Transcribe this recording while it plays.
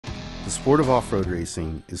The sport of off-road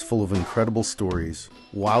racing is full of incredible stories,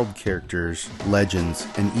 wild characters, legends,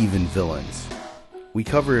 and even villains. We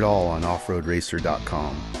cover it all on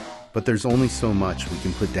offroadracer.com, but there's only so much we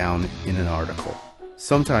can put down in an article.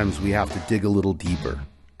 Sometimes we have to dig a little deeper,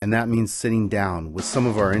 and that means sitting down with some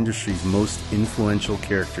of our industry's most influential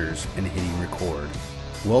characters and hitting record.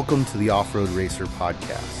 Welcome to the Off-Road Racer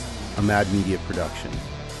Podcast, a Mad Media production,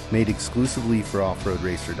 made exclusively for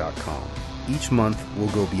offroadracer.com. Each month, we'll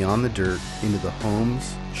go beyond the dirt into the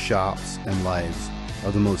homes, shops, and lives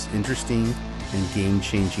of the most interesting and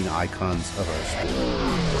game-changing icons of our sport.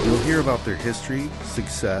 You'll hear about their history,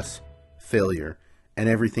 success, failure, and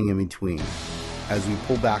everything in between as we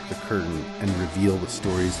pull back the curtain and reveal the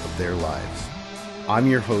stories of their lives. I'm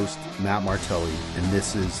your host, Matt Martelli, and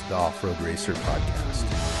this is the Off-Road Racer Podcast.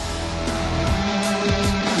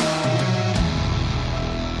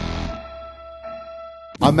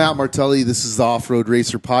 I'm Matt Martelli. This is the Off-Road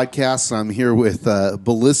Racer Podcast. I'm here with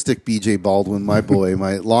ballistic BJ Baldwin, my boy,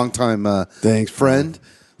 my longtime friend.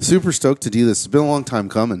 Super stoked to do this. It's been a long time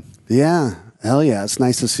coming. Yeah. Hell yeah. It's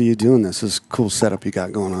nice to see you doing this. This is a cool setup you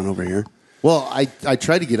got going on over here. Well, I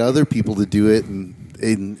tried to get other people to do it,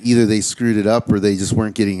 and either they screwed it up or they just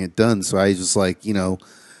weren't getting it done. So I just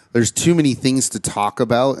there's too many things to talk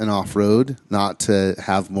about in off-road not to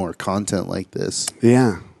have more content like this.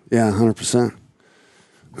 Yeah. Yeah, 100%.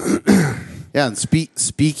 Yeah, and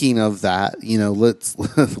speaking of that,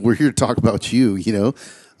 we're here to talk about you.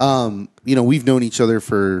 We've known each other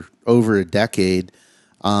for over a decade,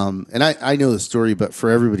 and I know the story, but for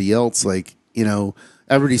everybody else,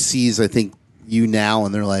 everybody sees, I think, you now,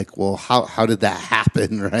 and they're like, well, how did that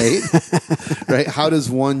happen, right? Right? How does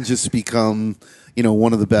one just become,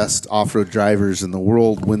 one of the best off-road drivers in the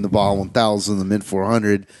world, win the Baja 1000, the Mint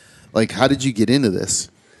 400? Like, how did you get into this?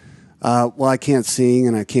 Well, I can't sing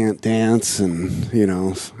and I can't dance, and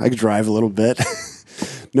I could drive a little bit.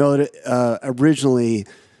 No, originally,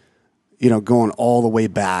 going all the way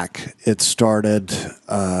back, it started.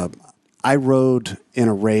 I rode in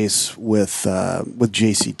a race with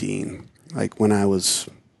JC Dean, like when I was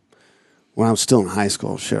still in high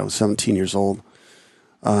school. Shit, I was 17 years old,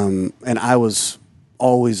 and I was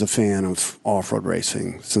always a fan of off-road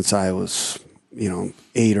racing since I was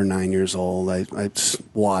 8 or 9 years old. I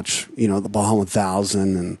watched, the Baja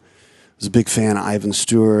 1000, and was a big fan of Ivan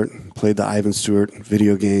Stewart. Played the Ivan Stewart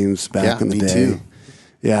video games back in the day. Too.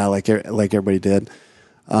 Yeah, like everybody did.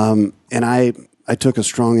 And I took a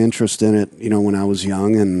strong interest in it, when I was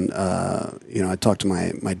young, and I talked to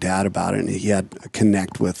my dad about it, and he had a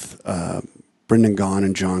connect with Brendan Gaughan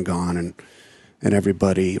and John Gaughan and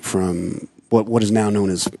everybody from what is now known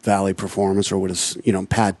as Valley Performance, or what is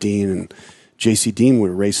Pat Dean and JC Dean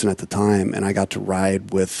were racing at the time, and I got to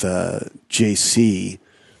ride with JC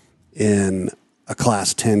in a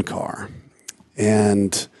Class 10 car.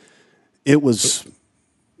 And it was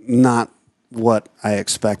not what I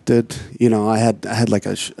expected. I had like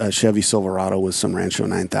a Chevy Silverado with some Rancho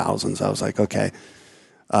 9000s. I was like, okay,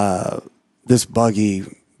 this buggy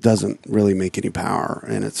doesn't really make any power,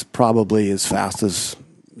 and it's probably as fast as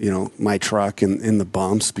my truck in the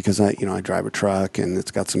bumps, because I drive a truck and it's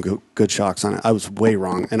got some good shocks on it. I was way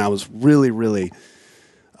wrong, and I was really, really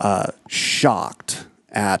shocked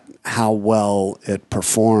at how well it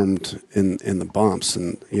performed in the bumps.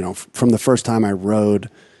 And from the first time I rode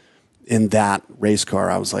in that race car,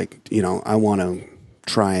 I was like, I want to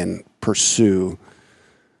try and pursue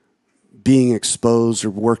being exposed or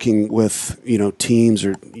working with teams,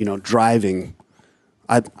 or driving.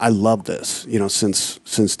 I love this,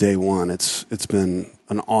 since day one. It's been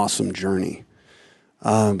an awesome journey.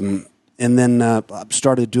 And then I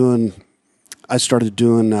started doing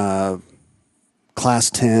Class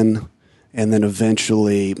 10, and then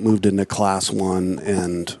eventually moved into Class 1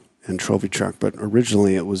 and trophy truck. But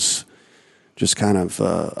originally it was just kind of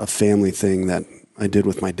a family thing that I did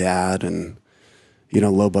with my dad, and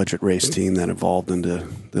low budget race team that evolved into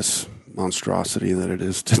this monstrosity that it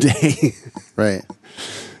is today. Right.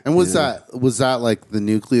 And was that like the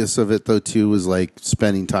nucleus of it though too, was like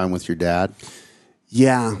spending time with your dad?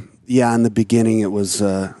 Yeah. In the beginning it was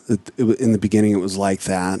like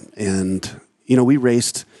that. And we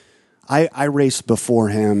raced. I raced before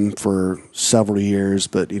him for several years,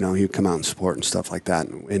 but he would come out and support and stuff like that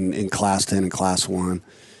in Class 10 and Class 1.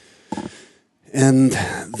 And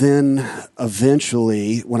then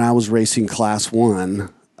eventually, when I was racing Class 1,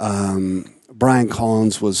 Brian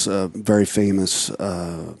Collins was a very famous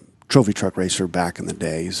trophy truck racer back in the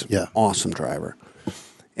day. He's an awesome driver.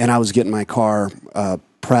 And I was getting my car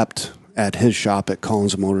prepped at his shop at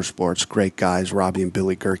Collins Motorsports. Great guys, Robbie and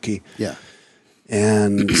Billy Gerke. Yeah.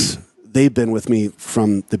 And they've been with me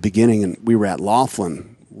from the beginning, and we were at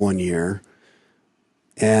Laughlin one year,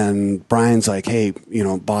 and Brian's like, hey,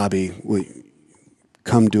 Bobby, will you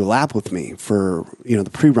come do a lap with me for, the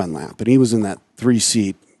pre-run lap? And he was in that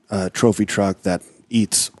 3-seat trophy truck that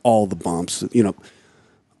eats all the bumps.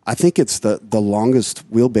 I think it's the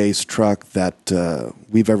longest wheelbase truck that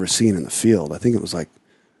we've ever seen in the field. I think it was like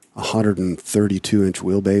 132-inch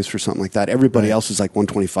wheelbase or something like that. Everybody else is like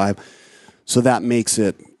 125. So that makes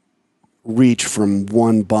it reach from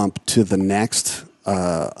one bump to the next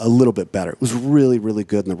a little bit better. It was really, really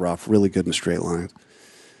good in the rough, really good in the straight lines.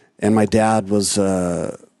 And my dad was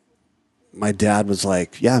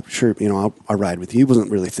like, yeah, sure, I'll ride with you. He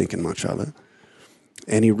wasn't really thinking much of it.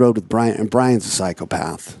 And he rode with Brian, and Brian's a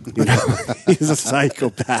psychopath. He's a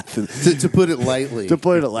psychopath. To put it lightly. To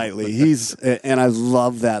put it lightly. And I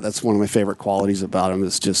love that. That's one of my favorite qualities about him,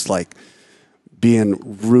 is just like being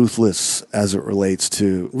ruthless as it relates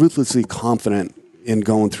to, ruthlessly confident in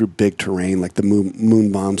going through big terrain, like the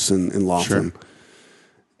moon bumps in Laughlin. Sure.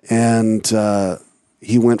 And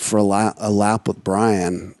he went for a lap with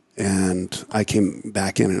Brian, and I came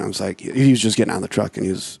back in, and I was like, he was just getting out of the truck, and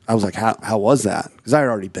I was like, how was that? Because I had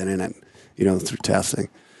already been in it, through testing.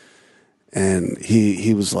 And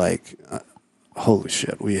he was like, holy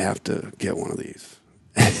shit, we have to get one of these.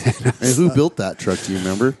 And who built that truck? Do you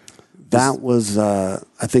remember? That was, I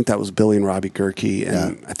think that was Billy and Robbie Gerke,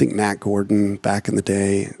 and I think Matt Gordon back in the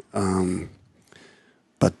day.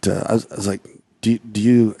 But I was like, do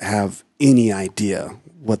you have any idea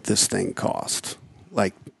what this thing cost?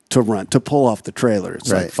 Like, to pull off the trailer,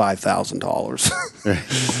 it's like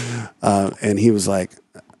 $5,000. And he was like,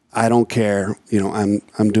 I don't care.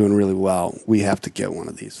 I'm doing really well. We have to get one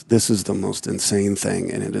of these. This is the most insane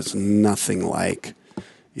thing, and it is nothing like,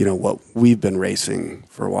 what we've been racing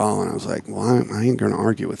for a while. And I was like, well, I ain't going to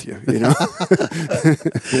argue with you.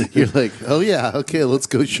 You're like, oh yeah, okay, let's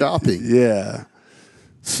go shopping. Yeah.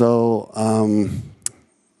 So,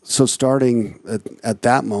 starting at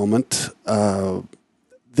that moment,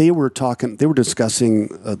 they were discussing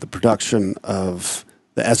the production of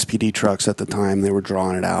the SPD trucks at the time. They were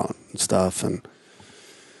drawing it out and stuff. And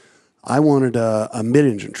I wanted a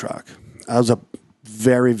mid-engine truck. I was a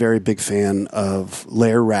very, very big fan of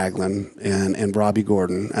Larry Ragland and Robbie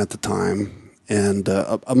Gordon at the time, and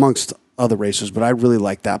amongst other racers. But I really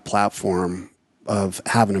liked that platform of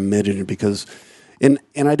having a mid-engine because, and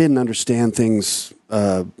I didn't understand things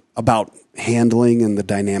about handling and the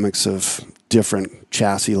dynamics of different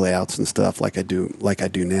chassis layouts and stuff like I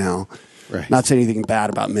do now. Right. Not saying anything bad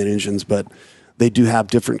about mid-engines, but they do have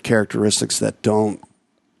different characteristics that don't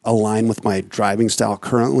align with my driving style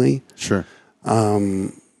currently. Sure.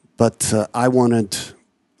 But I wanted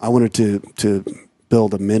to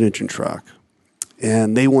build a mid-engine truck,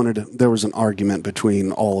 and there was an argument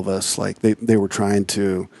between all of us. Like they were trying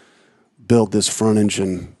to build this front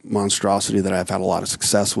engine monstrosity that I've had a lot of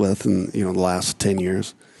success with in the last 10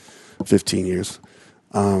 years, 15 years.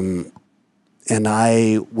 And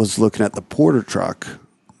I was looking at the Porter truck.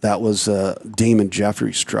 That was Damon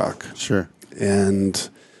Jeffries' truck. Sure. And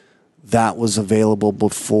that was available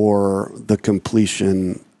before the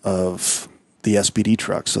completion of the SPD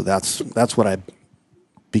truck. So that's what I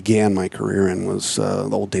began my career in, was the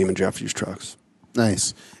old Damon Jeffries trucks.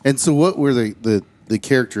 Nice. And so what were the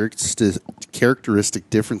characteristic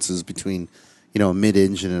differences between, a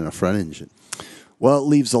mid-engine and a front engine? Well, it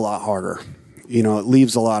leaves a lot harder.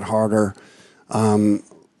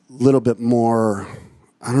 Little bit more,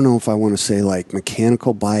 I don't know if I want to say like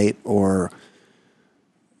mechanical bite or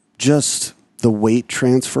just the weight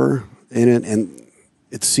transfer in it. And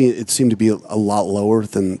it seemed to be a lot lower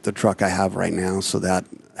than the truck I have right now. So that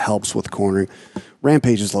helps with cornering.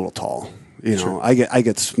 Rampage is a little tall. Sure. I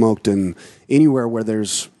get smoked in anywhere where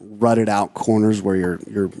there's rutted out corners where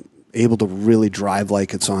you're able to really drive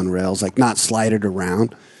like it's on rails, like not slide it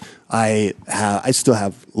around. I still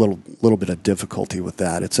have a little bit of difficulty with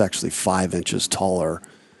that. It's actually 5 inches taller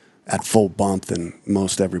at full bump than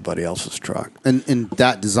most everybody else's truck. And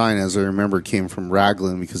that design, as I remember, came from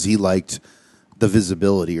Ragland because he liked the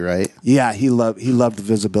visibility, right? Yeah, he loved the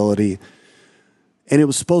visibility. And it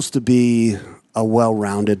was supposed to be a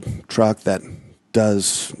well-rounded truck that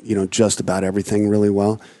does, just about everything really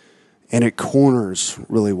well. And it corners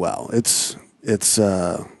really well. It's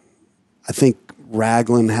I think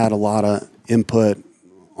Ragland had a lot of input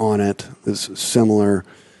on it. It's similar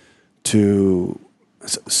to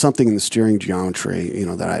something in the steering geometry,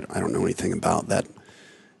 that I don't know anything about, that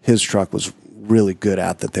his truck was really good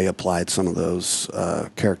at, that they applied some of those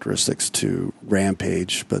characteristics to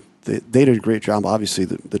Rampage. But they did a great job. Obviously,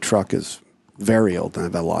 the truck is very old, and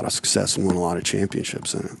I've had a lot of success and won a lot of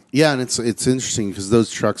championships in it. Yeah, and it's interesting because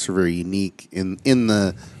those trucks are very unique in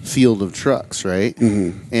the field of trucks, right?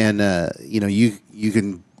 Mm-hmm. And you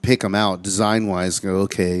can pick them out design wise. Go,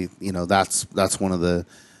 okay, that's one of the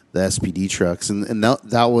SPD trucks, and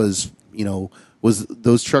that was was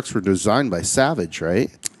those trucks were designed by Savage, right?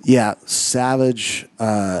 Yeah, Savage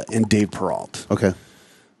and Dave Peralt. Okay.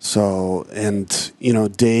 So, and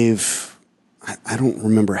Dave, I don't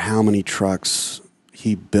remember how many trucks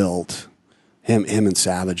he built, him and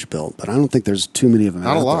Savage built, but I don't think there's too many of them.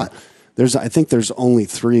 Not a lot. I think there's only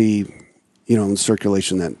 3, in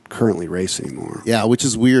circulation that currently race anymore. Yeah, which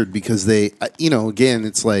is weird because they, again,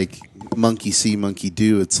 it's like monkey see, monkey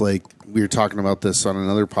do. It's like we were talking about this on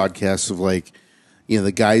another podcast of like,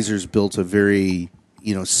 the Geysers built a very,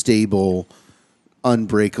 stable,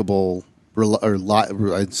 unbreakable,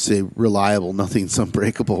 I'd say reliable, nothing's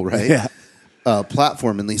unbreakable, right? Yeah.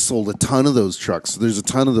 Platform, and they sold a ton of those trucks. So there's a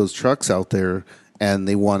ton of those trucks out there, and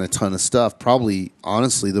they won a ton of stuff. Probably,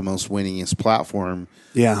 honestly, the most winningest platform.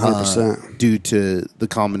 Yeah, 100%. Due to the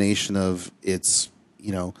combination of its,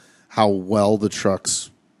 how well the trucks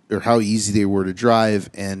or how easy they were to drive,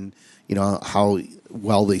 and how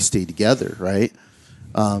well they stay together, right?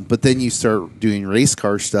 But then you start doing race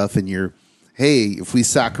car stuff, and you're, hey, if we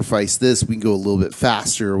sacrifice this, we can go a little bit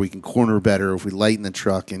faster, or we can corner better if we lighten the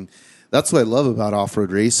truck. And that's what I love about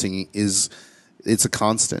off-road racing is it's a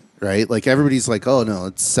constant, right? Like everybody's like, oh no,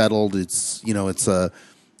 it's settled. It's, it's a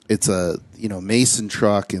Mason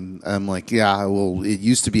truck. And I'm like, yeah, well, it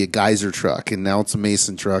used to be a Geyser truck, and now it's a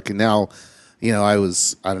Mason truck. And now, I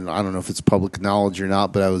don't know if it's public knowledge or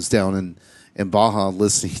not, but I was down in Baja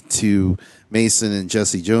listening to Mason and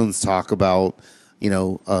Jesse Jones talk about,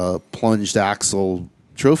 a plunged axle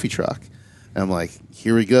trophy truck. And I'm like,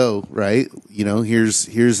 here we go, right?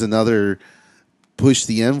 Here's another push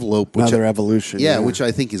the envelope. Another evolution. Yeah, which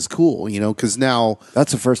I think is cool, because now...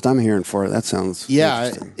 That's the first I'm hearing for it. That sounds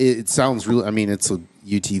interesting. It sounds really... I mean, it's a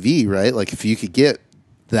UTV, right? Like, if you could get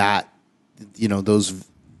that,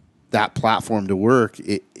 that platform to work,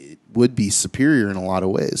 it would be superior in a lot of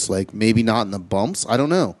ways. Like, maybe not in the bumps. I don't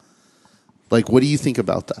know. Like, what do you think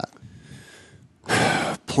about that?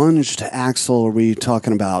 Plunged axle, are we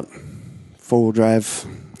talking about four-wheel drive?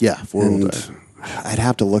 Yeah, four-wheel drive. I'd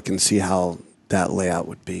have to look and see how that layout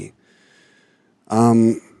would be.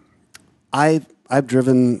 I've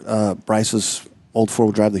driven Bryce's old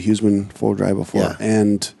four-wheel drive, the Huseman four-wheel drive before,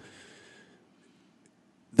 and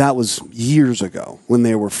that was years ago when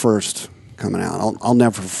they were first coming out. I'll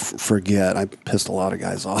never forget. I pissed a lot of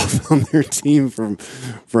guys off on their team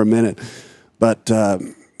for a minute, but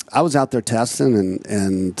I was out there testing,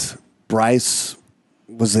 and Bryce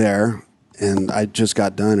was there, and I just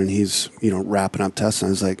got done, and he's wrapping up testing.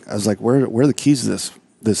 I was like, where are the keys to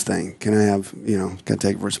this thing? Can I have can I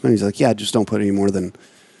take it for a spin? He's like, yeah, just don't put any more than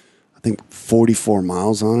I think 44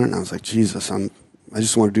 miles on it. And I was like, Jesus, I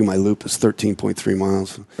just want to do my loop. It's 13.3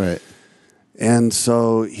 miles. Right. And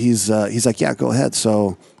so he's like, yeah, go ahead.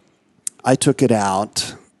 So I took it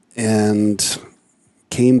out and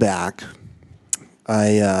came back.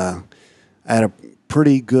 I had a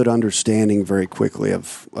pretty good understanding very quickly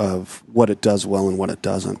of what it does well and what it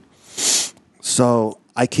doesn't. So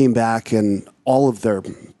I came back, and all of their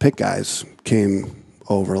pit guys came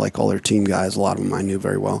over, like all their team guys. A lot of them I knew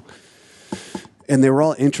very well. And they were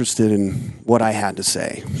all interested in what I had to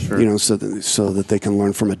say, sure. So that they can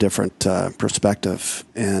learn from a different perspective.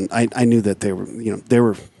 And I knew that they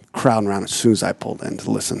were crowding around as soon as I pulled in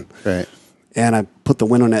to listen. Right. And I put the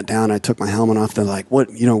window net down. I took my helmet off. They're like, "What?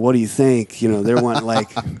 What do you think?" They want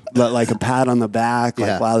like a pat on the back.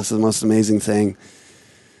 Like, wow, this is the most amazing thing.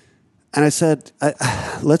 And I said,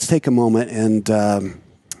 "Let's take a moment, and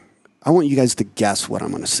I want you guys to guess what I'm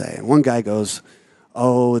going to say." And one guy goes,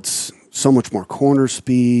 "Oh, it's so much more corner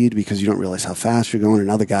speed because you don't realize how fast you're going."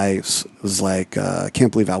 Another guy was like, "I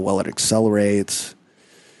can't believe how well it accelerates."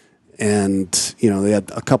 And, they had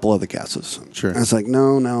a couple other guesses. Sure. I was like,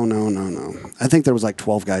 no. I think there was like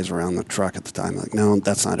 12 guys around the truck at the time. Like, no,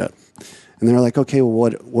 that's not it. And they're like, okay,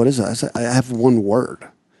 well, what is it? I said, I have one word.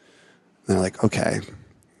 And they're like, okay,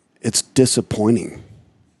 it's disappointing.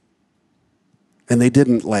 And they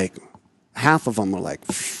didn't half of them were like,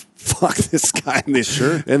 fuck this guy. And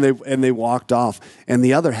sure. And they walked off. And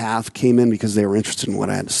the other half came in because they were interested in what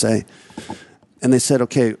I had to say. And they said,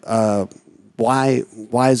 okay, why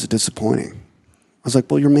is it disappointing? I was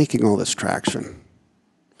like, well, you're making all this traction.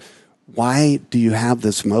 Why do you have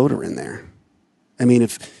this motor in there? I mean,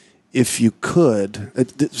 if you could,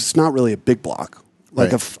 it's not really a big block.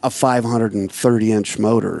 like a 530-inch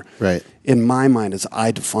motor. Right. In my mind, as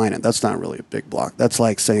I define it, that's not really a big block. That's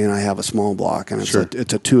like saying I have a small block and it's a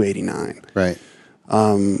 289. Right.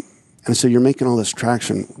 And so you're making all this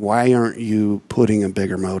traction. Why aren't you putting a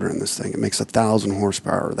bigger motor in this thing? It makes 1,000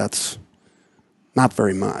 horsepower. That's not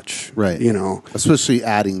very much. Right. You know. Especially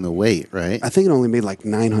adding the weight, right? I think it only made like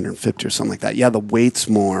 950 or something like that. Yeah, the weight's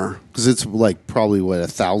more. Because it's like probably,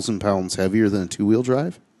 1,000 pounds heavier than a two-wheel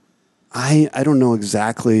drive? I don't know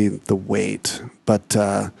exactly the weight, but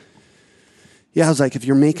yeah, I was like, if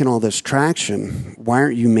you're making all this traction, why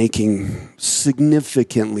aren't you making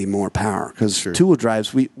significantly more power? Because two-wheel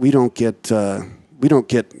drives, we don't get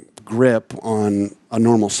grip on a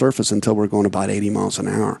normal surface until we're going about 80 miles an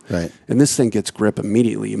hour. Right. And this thing gets grip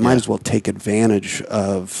immediately. You might as well take advantage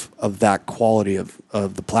of that quality of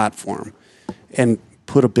the platform and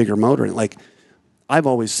put a bigger motor in. Like I've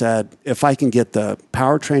always said, if I can get the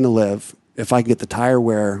powertrain to live, if I can get the tire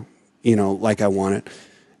wear, like I want it,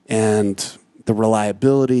 and the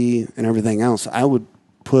reliability and everything else, I would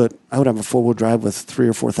have a four-wheel drive with 3,000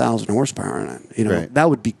 or 4,000 horsepower in it. Right. That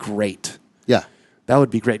would be great. Yeah. That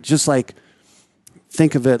would be great. Just like,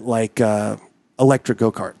 think of it like electric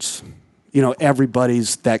go-karts.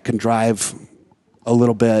 Everybody's that can drive a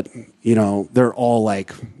little bit, they're all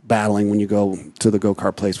like battling when you go to the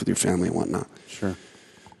go-kart place with your family and whatnot. Sure.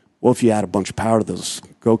 Well, if you add a bunch of power to those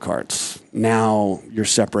go-karts, now you're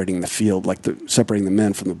separating the field, like separating the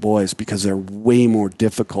men from the boys, because they're way more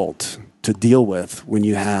difficult to deal with when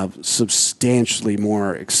you have substantially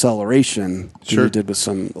more acceleration than you did with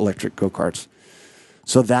some electric go-karts.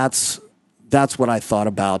 So that's what I thought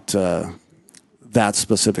about that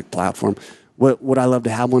specific platform. Would I love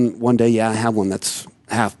to have one day? Yeah, I have one that's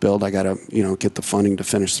half built. I got to get the funding to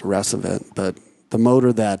finish the rest of it. But the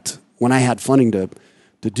motor that when I had funding to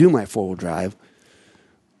do my four-wheel drive,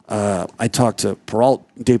 I talked to Peralt.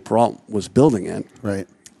 Dave Peralt was building it. Right.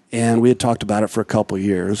 And we had talked about it for a couple of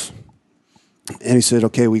years. And he said,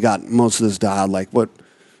 okay, we got most of this dialed. Like, what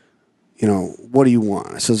do you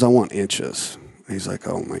want? I says, I want inches. And he's like,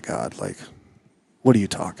 oh, my God. Like, what are you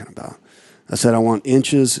talking about? I said, I want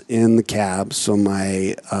inches in the cab so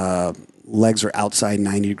my legs are outside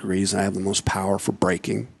 90 degrees and I have the most power for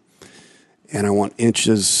braking. And I want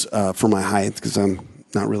inches for my height because I'm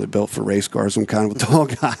not really built for race cars. I'm kind of a tall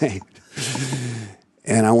guy.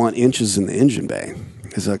 And I want inches in the engine bay.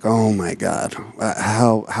 He's like, oh, my God.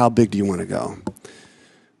 How big do you want to go?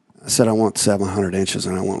 I said, I want 700 inches,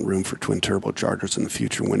 and I want room for twin turbochargers in the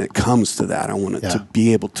future. When it comes to that, I want it to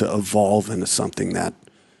be able to evolve into something that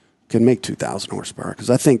can make 2,000 horsepower,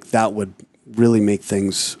 because I think that would really make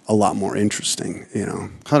things a lot more interesting,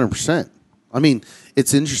 100%. I mean,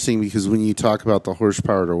 it's interesting because when you talk about the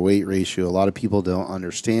horsepower to weight ratio, a lot of people don't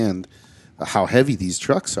understand how heavy these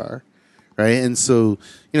trucks are, right? And so,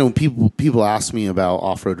 when people ask me about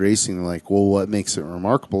off-road racing, they're like, well, what makes it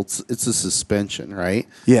remarkable? It's the suspension, right?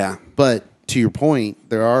 Yeah. But to your point,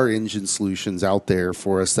 there are engine solutions out there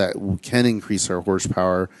for us that can increase our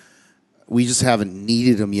horsepower. We just haven't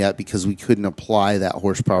needed them yet because we couldn't apply that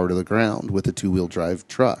horsepower to the ground with a two-wheel drive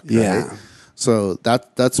truck. Right? Yeah. So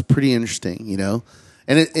that's pretty interesting, And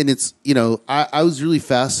it's I was really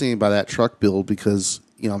fascinated by that truck build because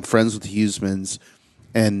I'm friends with the Huseman's,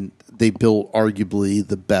 and they built arguably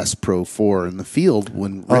the best Pro 4 in the field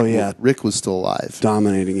when Rick was still alive,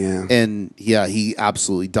 dominating. Yeah, and he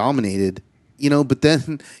absolutely dominated. But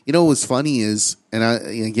then what was funny is, and I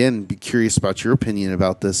again be curious about your opinion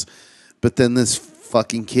about this. But then this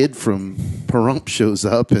fucking kid from Pahrump shows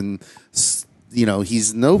up and,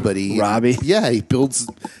 he's nobody. Robbie? Yeah, he builds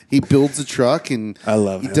a truck and I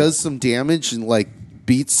love him. He does some damage and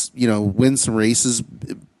beats, wins some races,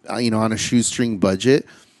 on a shoestring budget.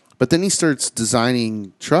 But then he starts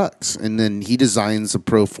designing trucks, and then he designs a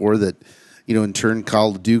Pro 4 that, in turn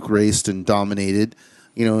Kyle Duke raced and dominated,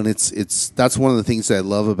 and that's one of the things that I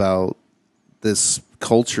love about this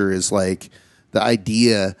culture is the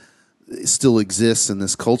idea still exists in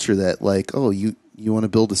this culture that you want to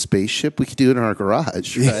build a spaceship, we could do it in our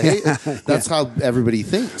garage, right? That's how everybody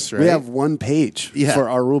thinks, right? We have one page for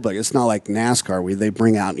our rule book. It's not like NASCAR. They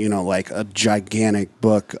bring out a gigantic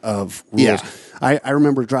book of rules. Yeah. I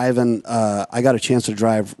remember driving. I got a chance to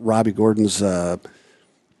drive Robbie Gordon's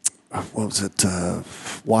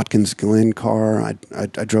Watkins Glen car. I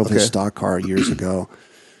drove his stock car years ago.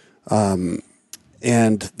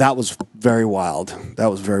 And that was very wild.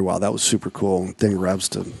 That was super cool. Thing revs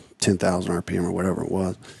to 10,000 RPM or whatever it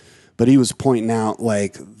was. But he was pointing out,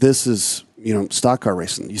 this is, stock car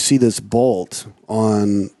racing. You see this bolt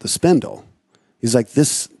on the spindle. He's like,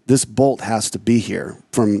 this bolt has to be here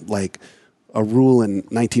from, a rule in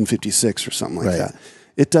 1956 or something like Right. that.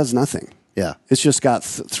 It does nothing. Yeah. It's just got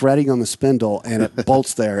threading on the spindle, and it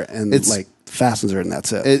bolts there and It's- like fastens it, and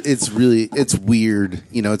that's it. It's weird.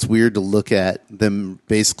 You know, it's weird to look at them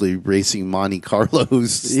basically racing Monte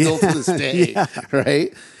Carlos still to this day,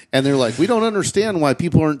 right? And they're like, we don't understand why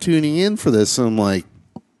people aren't tuning in for this. And I'm like,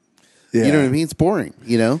 you know what I mean? It's boring,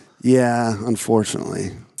 you know? Yeah,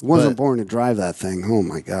 unfortunately. Wasn't born to drive that thing. Oh,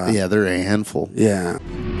 my God. Yeah, they're a handful. Yeah.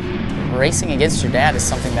 Racing against your dad is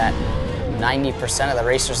something that 90% of the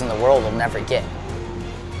racers in the world will never get.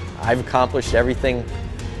 I've accomplished everything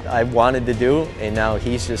I wanted to do, and now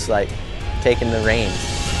he's just like taking the reins.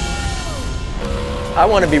 I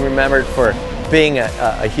want to be remembered for being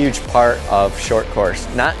a huge part of short course,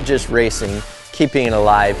 not just racing, keeping it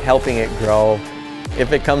alive, helping it grow.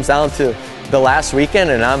 If it comes down to the last weekend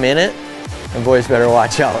and I'm in it, the boys better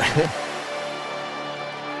watch out.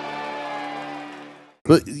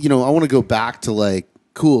 But, you know, I want to go back to like,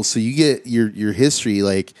 cool. So you get your history,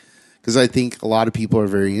 like, because I think a lot of people are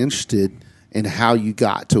very interested in how you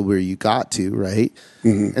got to where you got to, right?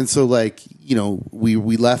 Mm-hmm. And so, like, you know, we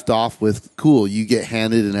left off with, cool, you get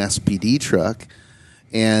handed an SPD truck,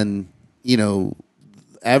 and, you know,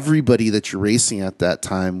 everybody that you're racing at that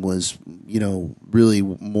time was, you know, really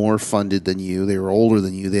more funded than you. They were older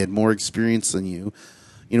than you. They had more experience than you.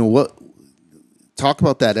 You know, talk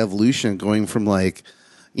about that evolution going from like,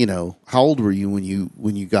 you know, how old were you when you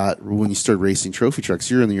started racing trophy trucks?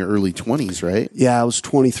 You're in your early 20s, right? Yeah, I was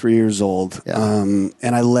 23 years old. Yeah. And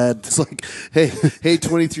I led. It's like, hey,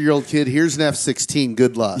 23-year-old kid, here's an F-16.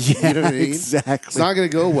 Good luck. Yeah, you know what I mean? exactly. It's not going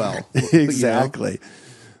to go well. Exactly. You know?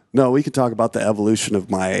 No, we could talk about the evolution of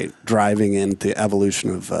my driving and the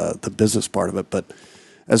evolution of the business part of it. But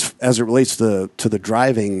as it relates to the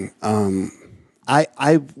driving, I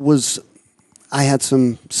had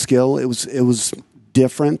some skill. It was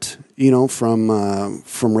different, you know, from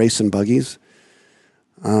racing buggies.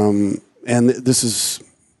 And it's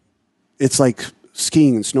like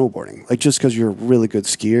skiing and snowboarding. Like, just because you're a really good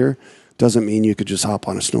skier doesn't mean you could just hop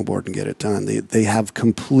on a snowboard and get it done. They have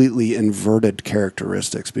completely inverted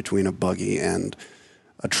characteristics between a buggy and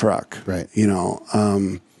a truck. Right. You know.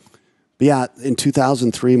 But yeah, in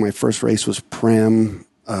 2003, my first race was Prim.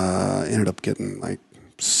 Ended up getting like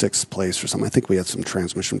 6th place or something. I think we had some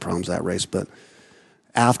transmission problems that race, but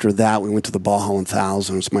after that, we went to the Baja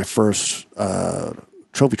 1000. It was my first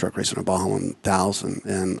trophy truck race in a Baja 1000,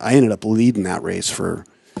 and I ended up leading that race for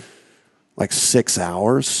like 6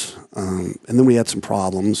 hours. And then we had some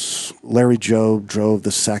problems. Larry Job drove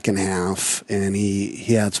the second half, and he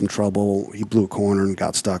had some trouble. He blew a corner and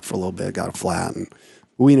got stuck for a little bit, got a flat, and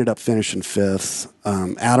we ended up finishing 5th.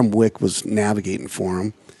 Adam Wick was navigating for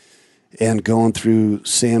him, and going through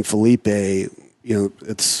San Felipe, you know,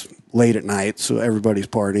 it's late at night, so everybody's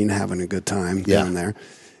partying, having a good time down there.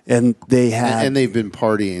 And they had, and they've been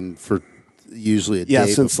partying for usually a day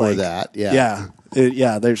since before like, that.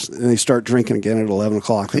 They start drinking again at 11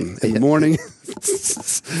 o'clock in the morning.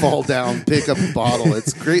 Fall down, pick up a bottle.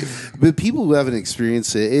 It's great, but people who haven't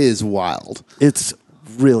experienced it is wild. It's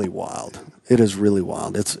really wild. It is really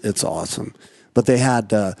wild. It's awesome. But they had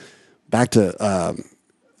back to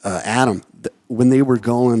Adam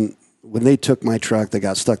when they took my truck, they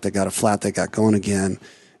got stuck, they got a flat, they got going again,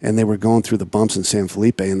 and they were going through the bumps in San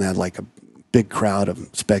Felipe, and they had like a big crowd of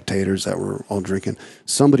spectators that were all drinking.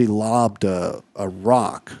 Somebody lobbed a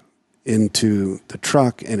rock into the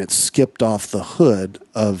truck, and it skipped off the hood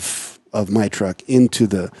of my truck into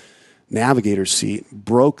the navigator's seat,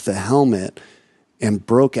 broke the helmet, and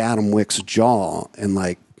broke Adam Wick's jaw, and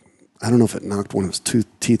like, I don't know if it knocked one of his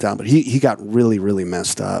teeth out, but he got really, really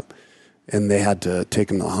messed up. And they had to take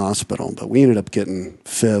him to the hospital. But we ended up getting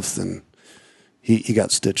 5th, and he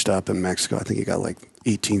got stitched up in Mexico. I think he got like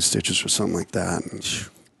 18 stitches or something like that. And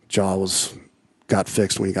jaw got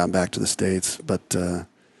fixed when he got back to the States. But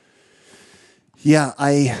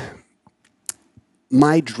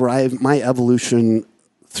my evolution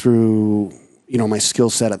through, you know, my skill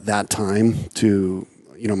set at that time to,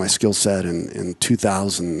 you know, my skill set in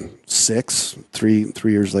 2006, three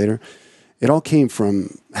years later, it all came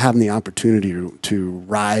from having the opportunity to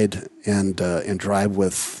ride and drive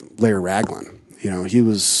with Larry Ragland. You know, he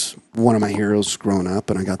was one of my heroes growing up,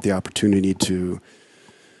 and I got the opportunity to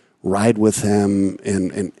ride with him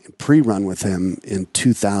and pre-run with him in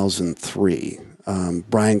 2003.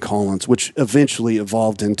 Brian Collins, which eventually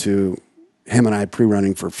evolved into him and I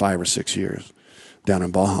pre-running for 5 or 6 years down in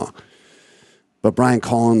Baja. But Brian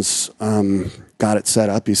Collins got it set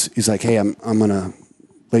up. He's like, hey, I'm going to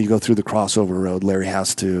you go through the crossover road. Larry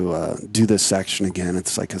has to do this section again.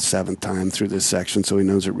 It's like his 7th time through this section, so he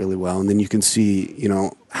knows it really well. And then you can see,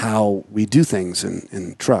 how we do things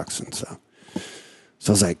in trucks and stuff.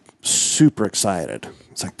 So I was like super excited.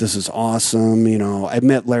 It's like, this is awesome. I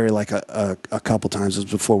met Larry like a couple times. It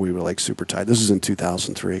was before we were like super tight. This was in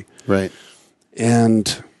 2003. Right.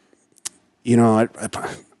 And, I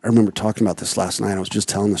remember talking about this last night. I was just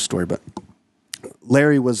telling the story, but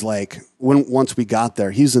Larry was like, once we got there,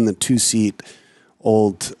 he's in the 2-seat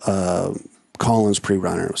old Collins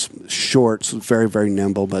pre-runner. It was short, so very, very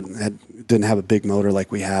nimble, but didn't have a big motor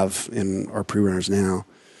like we have in our pre-runners now.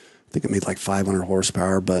 I think it made like 500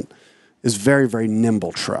 horsepower, but it's very, very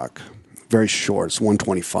nimble truck. Very short. It's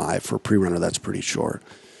 125 for a pre-runner. That's pretty short.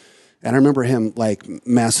 And I remember him like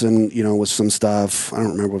messing, with some stuff. I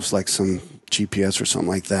don't remember. It was like some GPS or something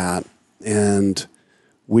like that. And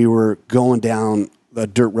we were going down a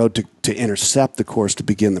dirt road to intercept the course to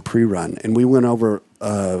begin the pre-run. And we went over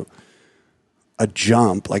a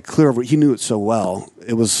jump, like clear over. He knew it so well.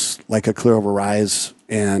 It was like a clear over rise.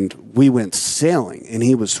 And we went sailing, and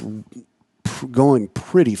he was going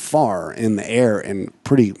pretty far in the air and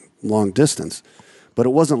pretty long distance. But it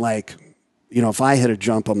wasn't like, if I hit a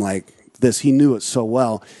jump, I'm like this. He knew it so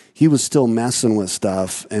well. He was still messing with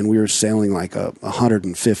stuff, and we were sailing like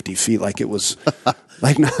 150 feet, like it was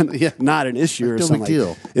like not an issue or no something. Big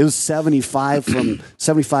deal. It was 75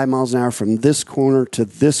 miles an hour from this corner to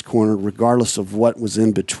this corner, regardless of what was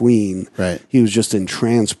in between. Right. He was just in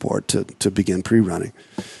transport to begin pre-running.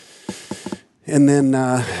 And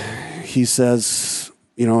then he says,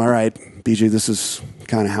 all right, BJ, this is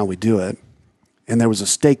kind of how we do it. And there was a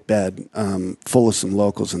stake bed full of some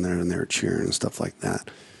locals in there, and they were cheering and stuff like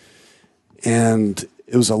that. And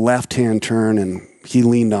it was a left-hand turn, and he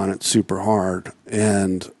leaned on it super hard.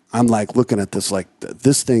 And I'm like looking at this, like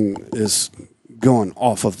this thing is going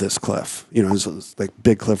off of this cliff. It's like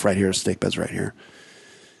big cliff right here, stake bed's right here.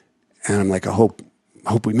 And I'm like, I hope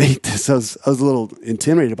we make this. I was a little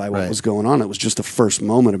intimidated by what was going on. It was just the first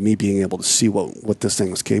moment of me being able to see what this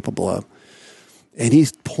thing was capable of. And he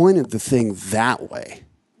pointed the thing that way.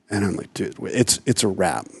 And I'm like, dude, it's a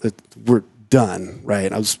wrap. We're done,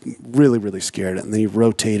 right? I was really, really scared. And then he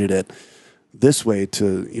rotated it this way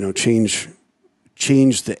to,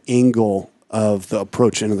 change the angle of the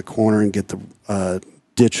approach into the corner and get the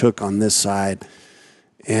ditch hook on this side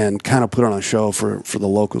and kind of put on a show for the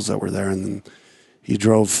locals that were there. And then he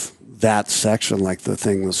drove that section like the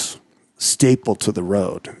thing was stapled to the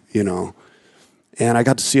road, And I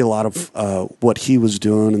got to see a lot of what he was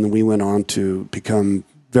doing, and then we went on to become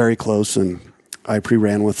very close, and I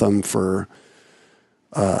pre-ran with him for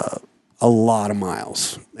a lot of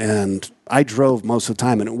miles. And I drove most of the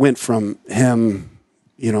time, and it went from him,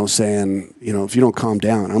 saying, if you don't calm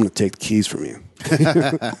down, I'm going to take the keys from you.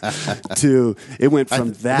 To it went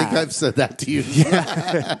from that. I think I've said that to you.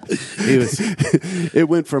 Yeah. It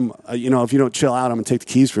went from, if you don't chill out, I'm going to take the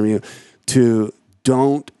keys from you, to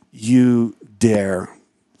don't you dare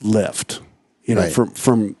lift. Right.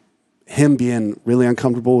 From him being really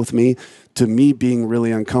uncomfortable with me to me being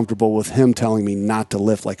really uncomfortable with him telling me not to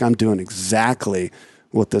lift. Like I'm doing exactly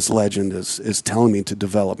what this legend is telling me to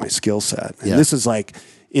develop my skill set. And this is like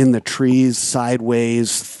in the trees,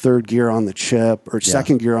 sideways, third gear on the chip or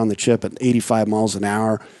second gear on the chip at 85 miles an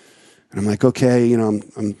hour. And I'm like, okay, I'm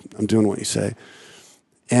doing what you say.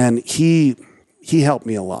 And he helped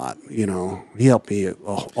me a lot, He helped me a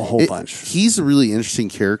whole bunch. He's a really interesting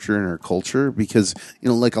character in our culture because,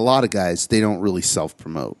 like a lot of guys, they don't really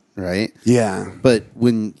self-promote, right? Yeah. But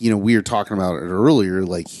when, we were talking about it earlier,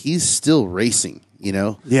 like he's still racing,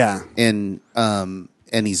 Yeah.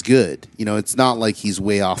 And he's good. It's not like he's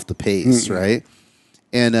way off the pace, right?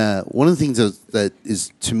 And one of the things that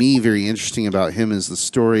is, to me, very interesting about him is the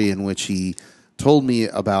story in which he told me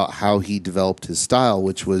about how he developed his style,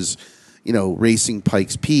 which was, racing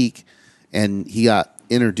Pikes Peak. And he got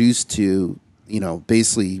introduced to,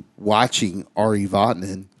 basically watching Ari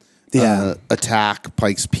Vatanen attack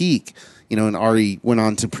Pikes Peak. And Ari went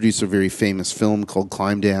on to produce a very famous film called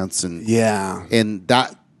Climb Dance. And and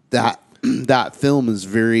that film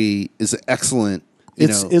is excellent.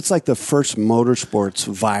 It's like the first motorsports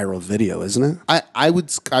viral video, isn't it? I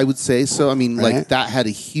would say so. I mean, like that had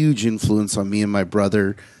a huge influence on me and my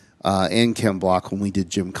brother and Ken Block when we did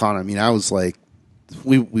Gymkhana. I mean, I was like,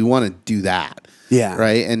 we want to do that. Yeah.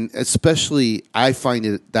 Right. And especially, I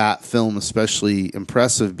find that film especially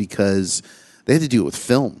impressive because they had to do it with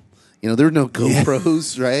film. There were no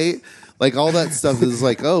GoPros, right? Like all that stuff is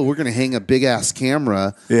like, oh, we're going to hang a big ass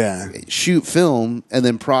camera, shoot film, and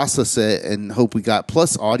then process it and hope we got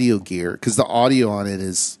plus audio gear because the audio on it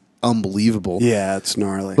is unbelievable. Yeah, it's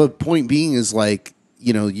gnarly. But point being is like,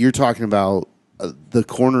 you know, you're talking about the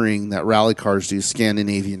cornering that rally cars do,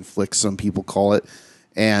 Scandinavian flick, some people call it.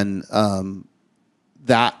 And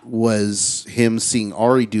that was him seeing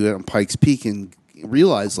Ari do it on Pikes Peak and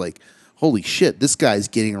realize like, holy shit, this guy's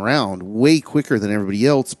getting around way quicker than everybody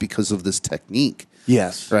else because of this technique.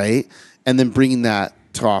 Yes. Right? And then bringing that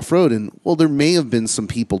to off-road. And, well, there may have been some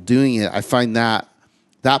people doing it. I find that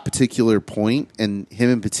particular point, and him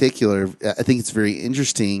in particular, I think it's very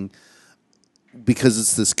interesting because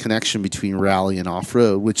it's this connection between rally and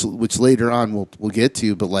off-road, which later on we'll get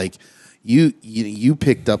to. But, like, you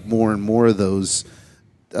picked up more and more of those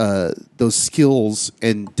skills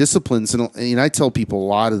and disciplines, and I tell people a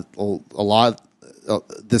lot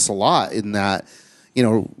in that, you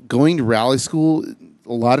know, going to rally school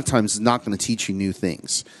a lot of times is not going to teach you new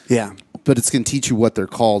things. Yeah, but it's going to teach you what they're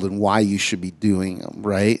called and why you should be doing them,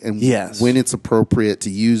 right? And when it's appropriate to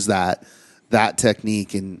use that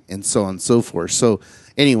technique and so on and so forth. So,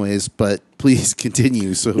 anyways, but please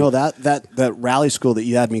continue. So no, that rally school that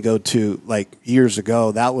you had me go to like years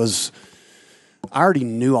ago, that was, I already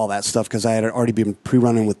knew all that stuff because I had already been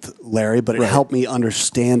pre-running with Larry, but it helped me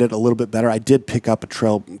understand it a little bit better. I did pick up a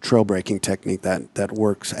trail braking technique that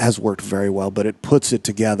has worked very well, but it puts it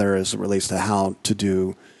together as it relates to how to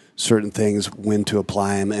do certain things, when to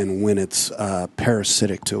apply them, and when it's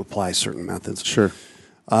parasitic to apply certain methods. Sure.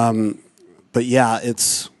 But yeah,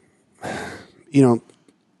 it's, you know,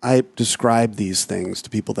 I describe these things to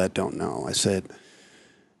people that don't know. I said,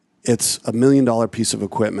 it's $1 million piece of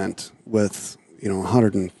equipment with, you know,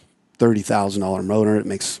 $130,000 motor. It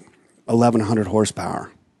makes 1,100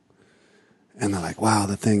 horsepower. And they're like, wow,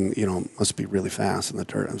 the thing, you know, must be really fast in the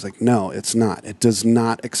dirt. I was like, no, it's not. It does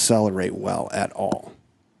not accelerate well at all.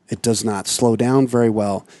 It does not slow down very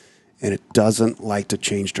well, and it doesn't like to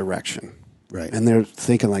change direction. Right. And they're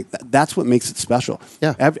thinking like, that's what makes it special.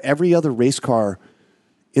 Yeah. Every other race car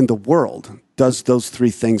in the world does those three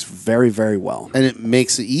things very, very well. And it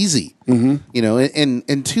makes it easy. Mm-hmm. You know,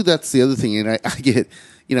 and two, that's the other thing. And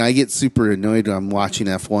I get super annoyed when I'm watching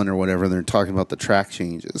F1 or whatever, and they're talking about the track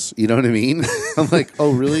changes. You know what I mean? I'm like,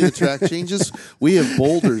 oh, really? The track changes? We have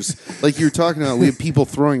boulders. Like you're talking about, we have people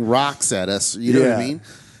throwing rocks at us. You know what I mean?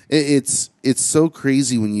 It's so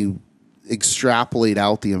crazy when you extrapolate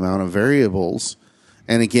out the amount of variables.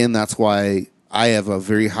 And again, that's why I have a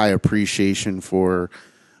very high appreciation for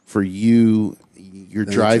you, your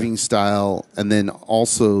driving style, and then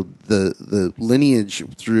also the lineage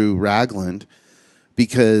through Ragland,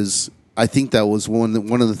 because I think that was one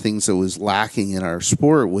of the things that was lacking in our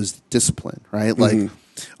sport was discipline, right? Like,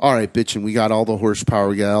 all right, bitchin', we got all the horsepower,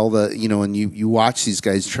 we got all the, you know, and you watch these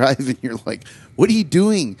guys drive and you're like, what are you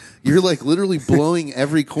doing? You're like literally blowing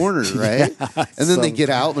every corner, right? And then they get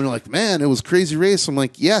out and they're like, man, it was a crazy race. I'm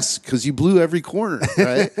like, yes, because you blew every corner,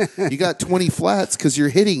 right? You got 20 flats because you're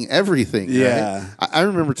hitting everything, right? I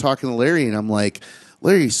remember talking to Larry and I'm like,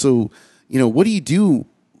 Larry, so, you know, what do you do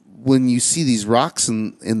when you see these rocks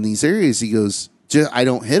in these areas? He goes, I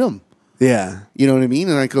don't hit them. Yeah. You know what I mean?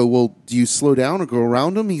 And I go, well, do you slow down or go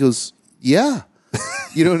around them? He goes, yeah.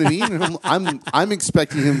 You know what I mean? And I'm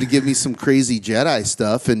expecting him to give me some crazy Jedi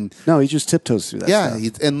stuff, and no, he just tiptoes through that. Yeah,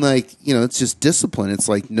 stuff. And like, you know, it's just discipline. It's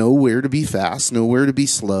like know where to be fast, know where to be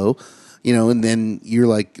slow, you know, and then you're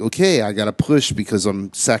like, okay, I got to push because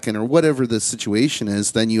I'm second or whatever the situation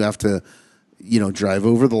is. Then you have to, you know, drive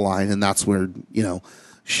over the line, and that's where, you know,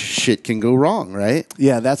 shit can go wrong, right?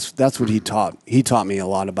 Yeah, that's what he taught. He taught me a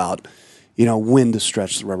lot about, you know, when to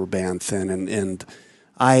stretch the rubber band thin, and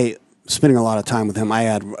I. Spending a lot of time with him, I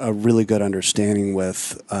had a really good understanding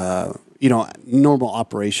with, you know, normal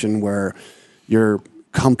operation where you're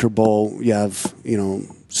comfortable, you have, you know,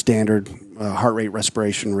 standard heart rate,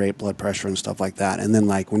 respiration rate, blood pressure, and stuff like that. And then,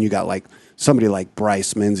 like, when you got, like, somebody like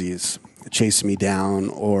Bryce Menzies chasing me down,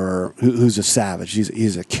 or who's a savage,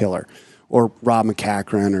 he's a killer, or Rob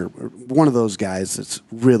McCachran, or one of those guys that's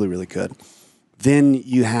really, really good. Then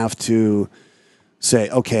you have to say,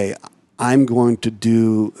 okay, I'm going to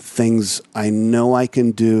do things I know I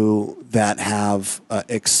can do that have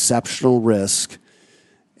exceptional risk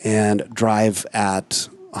and drive at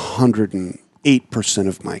 108%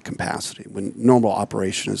 of my capacity, when normal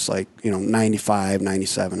operation is like, you know, 95,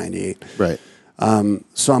 97, 98. Right.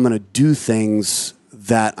 So I'm going to do things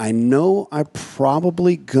that I know are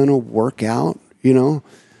probably going to work out, you know,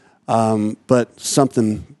 but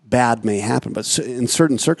something bad may happen. But in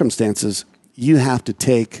certain circumstances, you have to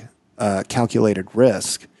take calculated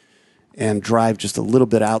risk and drive just a little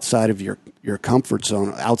bit outside of your comfort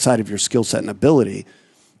zone, outside of your skill set and ability,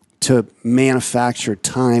 to manufacture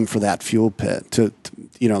time for that fuel pit, to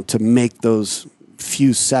make those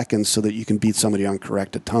few seconds so that you can beat somebody on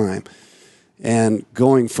corrected time. And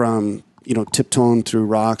going from, tiptoeing through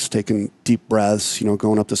rocks, taking deep breaths,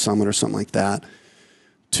 going up the summit or something like that,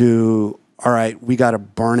 to, all right, we got to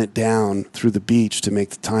burn it down through the beach to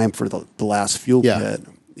make the time for the last fuel pit.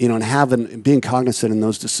 And being cognizant in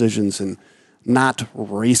those decisions and not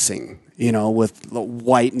racing, with the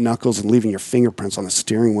white knuckles and leaving your fingerprints on the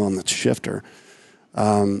steering wheel and the shifter.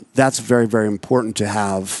 That's very, very important to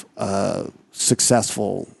have a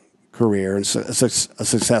successful career and a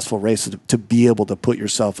successful race, to be able to put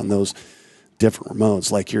yourself in those different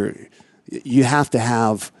modes. Like you have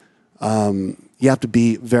to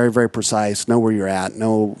be very, very precise, know where you're at,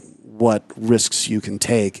 know what risks you can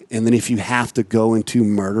take. And then if you have to go into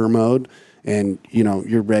murder mode and,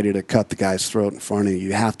 you're ready to cut the guy's throat in front of you,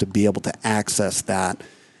 you have to be able to access that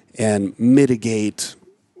and mitigate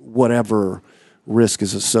whatever risk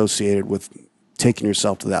is associated with taking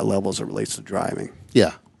yourself to that level as it relates to driving.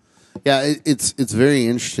 Yeah. Yeah, it's very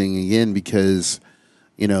interesting, again, because,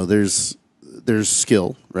 there's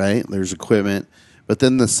skill, right? There's equipment. But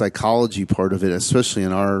then the psychology part of it, especially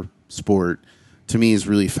in our sport, to me is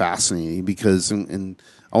really fascinating because, and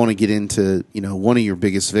I want to get into, one of your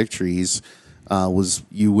biggest victories was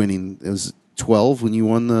you winning. It was 12 when you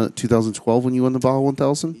won the 2012 when you won the Baja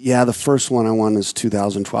 1000. Yeah, the first one I won is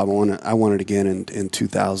 2012. I won it again in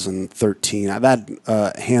 2013. I've had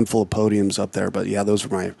a handful of podiums up there, but yeah, those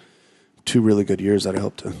were my 2 really good years that I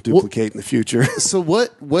hope to duplicate in the future. So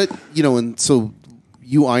what and so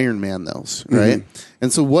you Ironman those, right? Mm-hmm.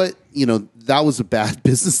 And so what, that was a bad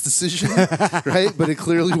business decision, right? But it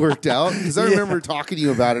clearly worked out, because I remember talking to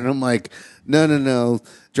you about it, and I'm like, no,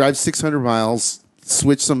 drive 600 miles,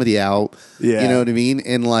 switch somebody out. Yeah. You know what I mean?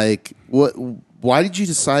 And like, why did you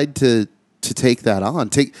decide to take that on?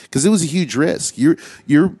 Because it was a huge risk.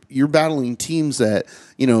 You're battling teams that,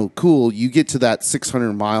 cool, you get to that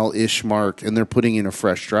 600 mile ish mark and they're putting in a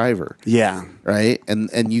fresh driver. Yeah. Right.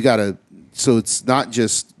 And you gotta, so it's not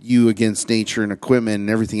just you against nature and equipment and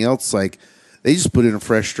everything else. Like, they just put in a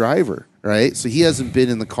fresh driver, right? So he hasn't been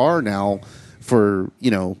in the car now for,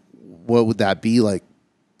 what would that be, like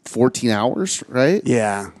 14 hours, right?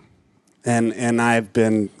 Yeah. And I've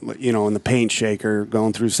been, in the paint shaker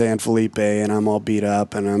going through San Felipe, and I'm all beat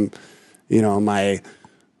up, and I'm, my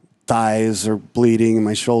thighs are bleeding, and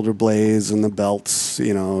my shoulder blades and the belts,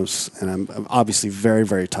 and I'm obviously very,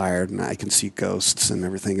 very tired, and I can see ghosts and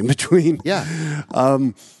everything in between. Yeah.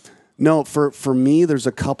 No, for me, there's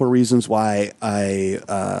a couple reasons why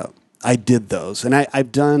I did those, and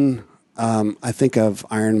I've done. I think of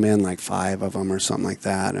Ironman, like 5 of them or something like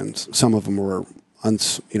that, and some of them were,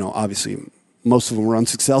 obviously most of them were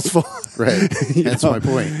unsuccessful. Right, that's my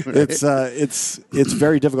point. Right? It's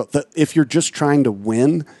very difficult. If you're just trying to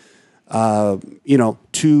win,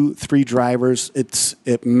 2-3 drivers, it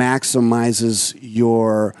maximizes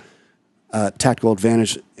your tactical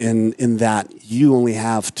advantage in that you only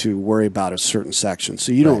have to worry about a certain section,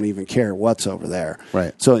 so you don't even care what's over there.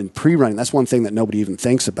 Right. So in pre-running, that's one thing that nobody even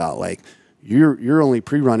thinks about. Like, you're only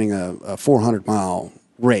pre-running a 400 mile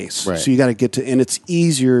race, right. So you got to get to, and it's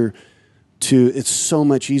so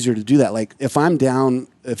much easier to do that. Like, if I'm down,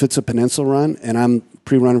 if it's a peninsula run and I'm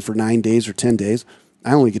pre-running for 9 days or 10 days,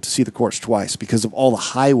 I only get to see the course twice because of all the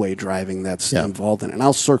highway driving that's involved in it. And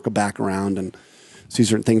I'll circle back around and see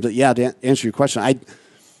certain things. But yeah, to answer your question,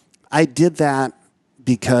 I did that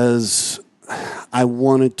because I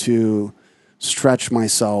wanted to stretch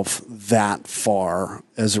myself that far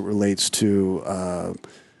as it relates to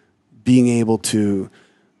being able to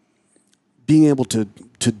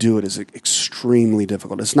do it is extremely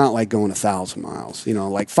difficult. It's not like going 1,000 miles.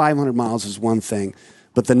 Like 500 miles is one thing,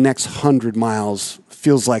 but the next 100 miles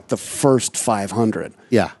feels like the first 500.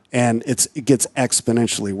 Yeah. And it gets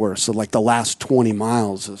exponentially worse. So like the last 20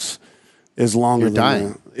 miles is longer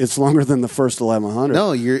it's longer than the first 1,100.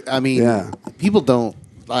 No, people don't,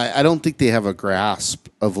 I don't think they have a grasp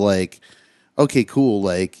of like, okay, cool,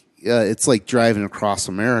 like, it's like driving across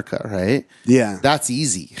America, right? Yeah. That's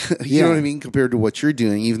easy. You know what I mean? Compared to what you're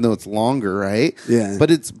doing, even though it's longer, right? Yeah.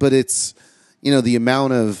 But it's the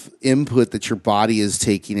amount of input that your body is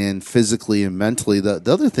taking in physically and mentally. The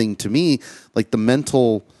other thing to me, like the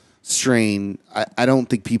mental strain, I don't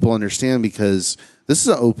think people understand, because this is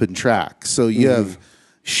an open track. So you have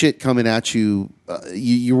shit coming at you.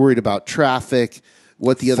 You're worried about traffic.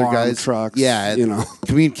 What the other guys, trucks,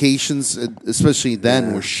 communications, especially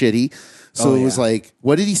then, were shitty. So it was like,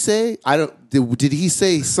 what did he say? Did he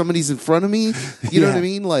say somebody's in front of me? You know what I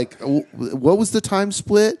mean? Like, what was the time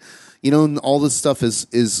split? And all this stuff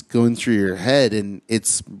is going through your head, and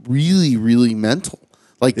it's really, really mental.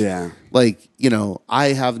 Like, Yeah. like, you know,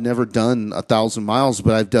 I have never done 1,000 miles,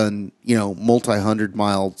 but I've done, you know,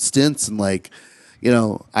 multi-100-mile stints, and like, you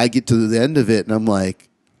know, I get to the end of it and I'm like,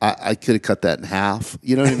 I could have cut that in half.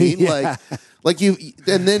 You know what I mean? Yeah. Like you,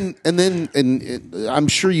 and I'm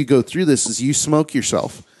sure you go through this, is you smoke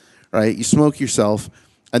yourself, right? You smoke yourself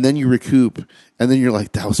and then you recoup and then you're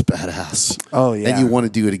like, that was badass. Oh, yeah. And you want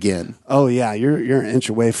to do it again. Oh yeah, you're an inch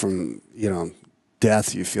away from, you know,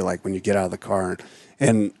 death. You feel like when you get out of the car,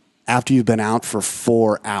 and after you've been out for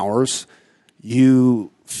 4 hours,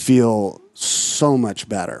 you feel so much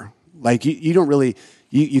better. Like you don't really,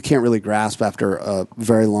 you can't really grasp after a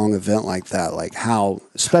very long event like that, like how,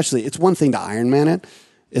 especially, it's one thing to Ironman it,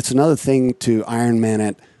 it's another thing to Ironman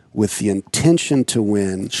it with the intention to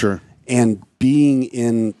win. Sure. And being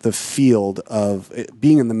in the field of,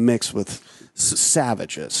 being in the mix with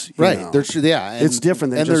savages. You Right. know. And, it's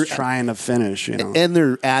different than and just they're- trying to finish, you know. And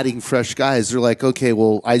they're adding fresh guys. They're like, okay,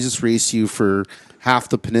 well, I just raced you for half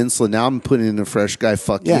the peninsula. Now I'm putting in a fresh guy.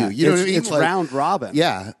 Fuck Yeah, you. You know what I mean? It's Like, round robin.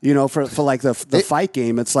 Yeah. You know, for like the fight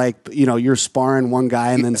game, it's like, you know, you're sparring one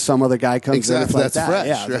guy and then some other guy comes in. It's exactly. like That's that. fresh.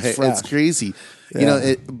 Yeah, right? it's fresh. It's crazy. Yeah. You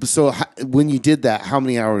know, so when you did that, how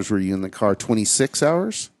many hours were you in the car? 26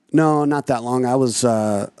 hours? No, not that long. I was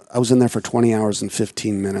in there for 20 hours and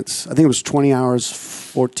 15 minutes. I think it was 20 hours,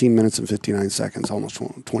 14 minutes and 59 seconds, almost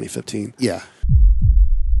 2015. Yeah.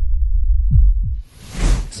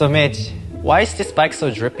 So Mitch, why is this bike so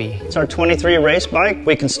drippy? It's our 23 race bike.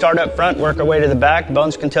 We can start up front, work our way to the back.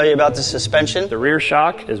 Bones can tell you about the suspension. The rear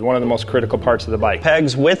shock is one of the most critical parts of the bike.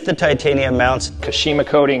 Pegs with the titanium mounts. Kashima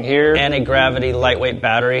coating here. Anti-gravity lightweight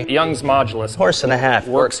battery. Young's modulus. Horse and a half.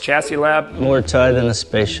 Works Chassis Lab. More tie than a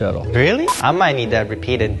space shuttle. Really? I might need that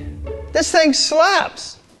repeated. This thing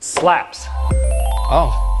slaps. Slaps.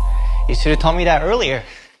 Oh, you should have told me that earlier.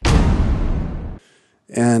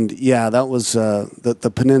 And yeah, that was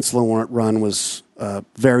the Peninsula run was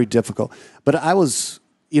very difficult. But I was,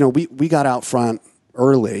 you know, we got out front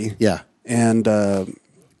early. Yeah. And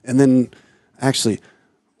then actually,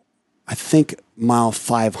 I think mile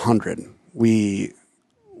 500, we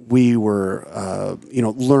were, you know,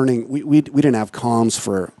 learning. We didn't have comms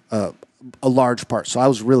for a large part, so I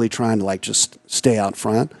was really trying to like just stay out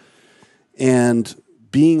front. And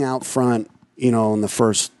being out front, you know, in the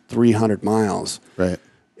first 300 miles, Right.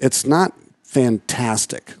 it's not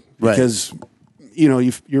fantastic Right. because, you know,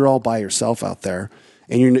 you're all by yourself out there,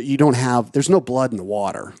 and you don't have, there's no blood in the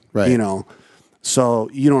water, Right. you know, so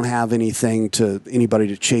you don't have anybody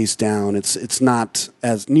to chase down. It's not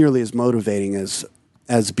as nearly as motivating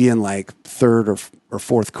as being like third or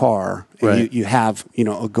fourth car. And Right. you have, you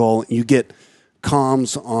know, a goal. You get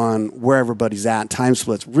comms on where everybody's at, time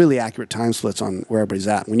splits, really accurate time splits on where everybody's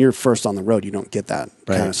at. When you're first on the road, you don't get that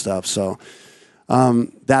kind of stuff. So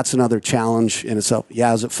that's another challenge in itself.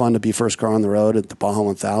 Yeah, is it fun to be first car on the road at the Baja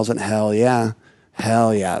 1000? Hell yeah.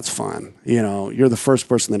 Hell yeah, it's fun. You know, you're the first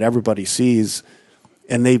person that everybody sees,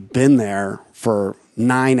 and they've been there for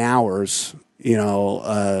 9 hours, you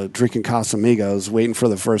know, drinking Casamigos, waiting for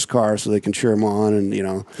the first car so they can cheer them on, and, you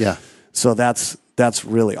know. Yeah. So that's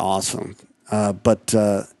really awesome. But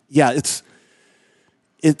yeah,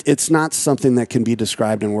 it's not something that can be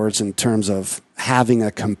described in words in terms of having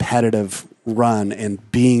a competitive run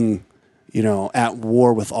and being, you know, at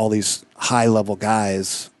war with all these high level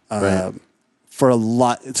guys. Right. For a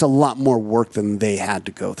lot, it's a lot more work than they had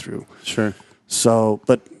to go through. Sure. So,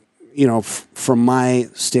 but you know, from my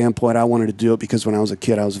standpoint, I wanted to do it because when I was a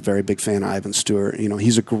kid, I was a very big fan of Ivan Stewart. You know,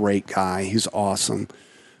 he's a great guy. He's awesome.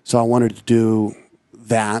 So I wanted to do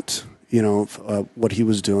that, you know, what he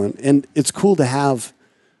was doing. And it's cool to have,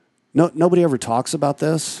 nobody ever talks about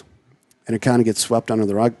this, and it kind of gets swept under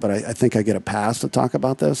the rug, but I think I get a pass to talk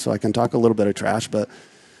about this, so I can talk a little bit of trash. But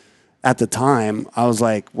at the time, I was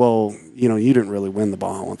like, well, you know, you didn't really win the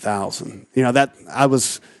Baja 1000. You know, that I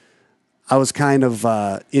was kind of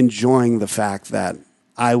enjoying the fact that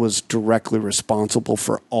I was directly responsible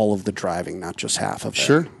for all of the driving, not just half of it.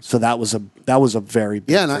 Sure. So that was a very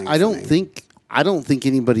big Yeah, and thing I don't think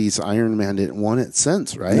anybody's Ironman didn't want it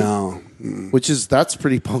since, right? No. That's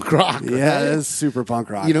pretty punk rock. Yeah, right? it's super punk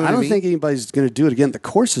rock. You know what I don't I mean? think anybody's going to do it again. The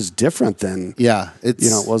course is different than It's you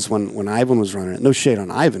know it was when Ivan was running it. No shade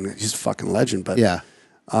on Ivan; he's a fucking legend. But yeah,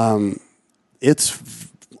 it's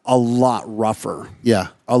a lot rougher. yeah,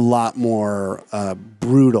 A lot more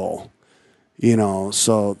brutal. You know,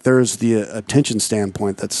 so there's the attention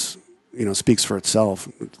standpoint that's, you know, speaks for itself.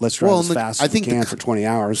 Let's drive as fast as we can for 20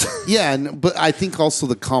 hours. yeah. But I think also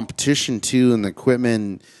the competition too, and the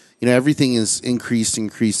equipment. You know, everything is increased.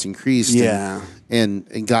 Yeah.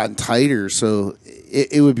 and gotten tighter. So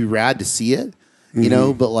it would be rad to see it. You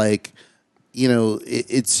know, but like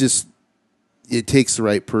it's just, it takes the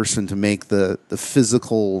right person to make the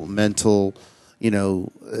physical, mental,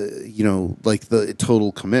 like the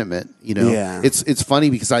total commitment. Yeah. It's funny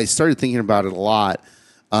because I started thinking about it a lot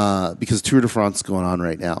because Tour de France is going on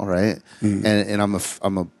right now, right? And I'm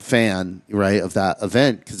a fan, right, of that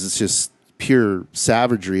event because it's just pure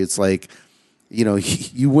savagery. It's like,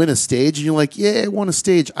 you win a stage and you're like, yeah, I won a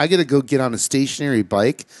stage. I got to go get on a stationary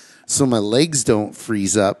bike so my legs don't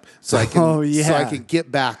freeze up, so I can get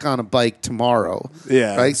back on a bike tomorrow.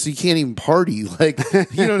 Yeah. Right. So you can't even party. Like,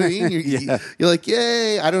 you know what I mean? You're like,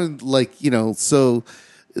 yay. I don't like, so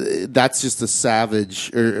that's just a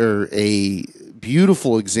savage or a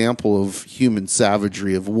beautiful example of human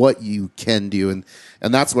savagery of what you can do. And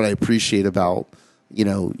that's what I appreciate about,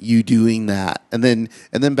 you doing that and then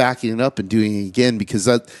backing it up and doing it again, because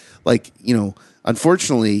that, like,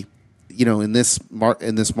 unfortunately, in this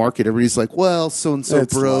market, everybody's like, well, so-and-so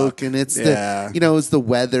broke, and it's the, it's the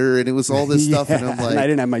weather, and it was all this stuff, and I'm like, and I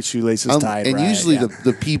didn't have my shoelaces tied. And right. usually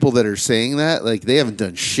the people that are saying that, like, they haven't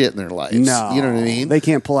done shit in their lives. No, you know what I mean? They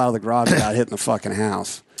can't pull out of the garage without hitting the fucking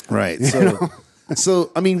house. Right. So,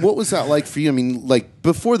 so I mean, what was that like for you? I mean, like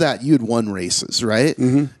before that, you had won races, right?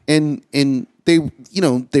 Mm-hmm. And they,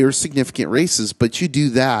 they were significant races, but you do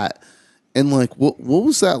that, and like, what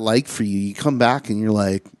was that like for you? You come back and you're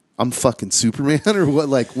like, I'm fucking Superman, or what?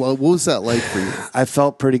 Like, what was that like for you? I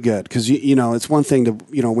felt pretty good because it's one thing to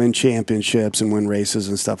win championships and win races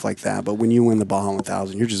and stuff like that, but when you win the Baja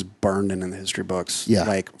 1000, you're just burned in the history books,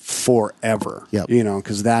 like forever. Yep.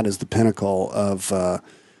 Because that is the pinnacle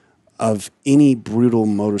of any brutal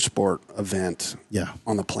motorsport event,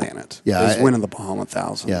 on the planet. Yeah, is winning the Baja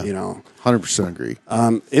 1000. Yeah, 100% agree.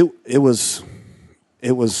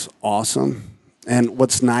 It was awesome, and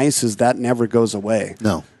what's nice is that never goes away.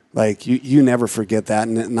 No. Like, you never forget that,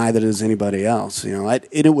 and neither does anybody else.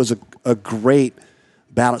 It was a great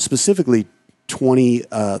battle. Specifically,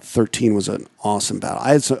 2013 was an awesome battle.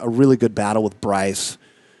 I had a really good battle with Bryce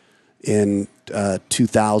in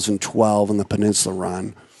 2012 in the Peninsula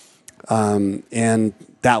Run, and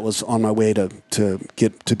that was on my way to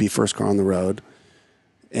get to be first car on the road.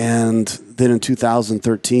 And then in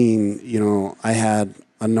 2013, I had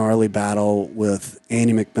a gnarly battle with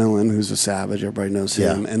Andy McMillan, who's a savage. Everybody knows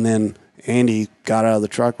him. And then Andy got out of the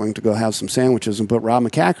truck, went to go have some sandwiches, and put Rob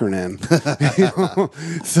McCackern in.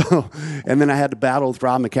 So, and then I had to battle with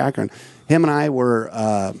Rob McCackern. Him and I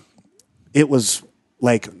were, it was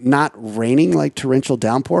like not raining like torrential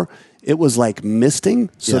downpour. It was like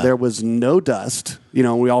misting. So there was no dust. We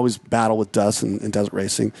always battle with dust in desert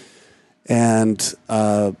racing. And,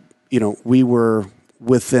 we were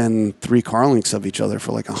within 3 car lengths of each other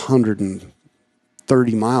for like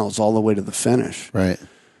 130 miles all the way to the finish. Right.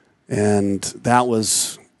 And that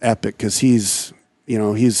was epic because he's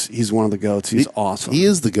one of the goats. He's awesome. He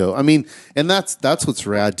is the goat. I mean, and that's what's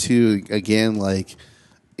rad too. Again, like,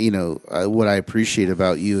 what I appreciate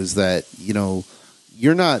about you is that,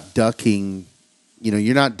 you're not ducking,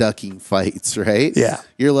 you're not ducking fights, right? Yeah.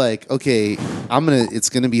 You're like, okay, it's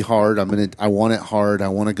going to be hard. I want it hard. I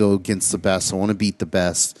want to go against the best. I want to beat the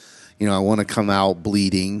best. I want to come out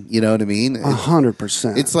bleeding. You know what I mean?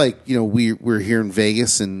 100%. It's like, we're here in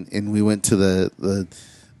Vegas and we went to the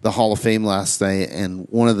Hall of Fame last night, and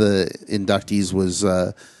one of the inductees was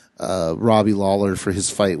Robbie Lawler for his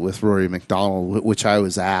fight with Rory McDonald, which I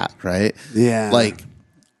was at, right? Yeah. Like,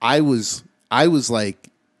 I was like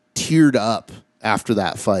teared up after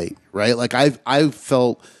that fight, right? Like I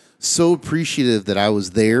felt so appreciative that I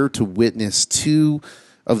was there to witness 2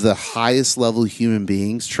 of the highest level human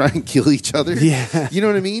beings try and kill each other. Yeah. You know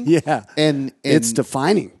what I mean? Yeah. And it's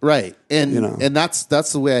defining. Right. And and that's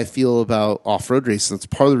the way I feel about off-road racing. That's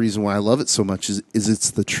part of the reason why I love it so much is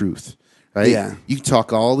it's the truth. Right? Yeah. You can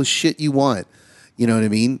talk all the shit you want. You know what I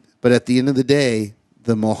mean? But at the end of the day,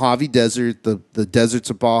 the Mojave Desert, the deserts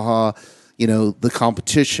of Baja, the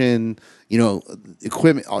competition,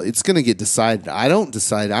 equipment, it's going to get decided. I don't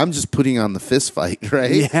decide. I'm just putting on the fist fight,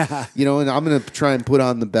 right? Yeah. And I'm going to try and put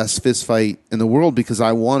on the best fist fight in the world because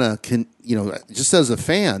I want to, just as a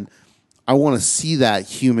fan, I want to see that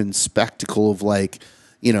human spectacle of like,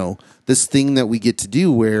 this thing that we get to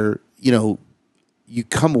do where, you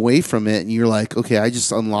come away from it and you're like, okay, I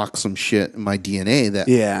just unlocked some shit in my DNA that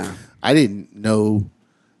I didn't know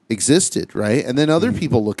existed, right? And then other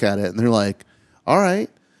people look at it and they're like, all right,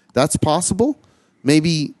 that's possible.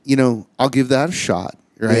 Maybe, I'll give that a shot,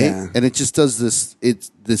 right? Yeah. And it just does this,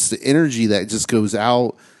 this energy that just goes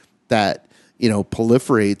out that,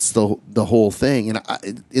 proliferates the whole thing.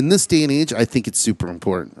 And in this day and age, I think it's super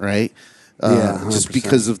important, right? Just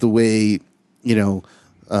because of the way,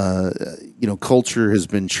 culture has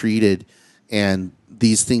been treated and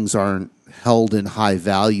these things aren't held in high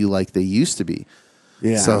value like they used to be.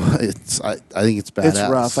 Yeah. So I think it's badass. It's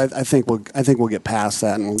rough. I think we'll get past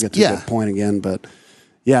that and we'll get to a good point again. But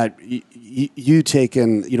yeah, you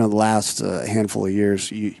taking the last handful of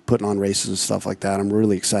years, you putting on races and stuff like that. I'm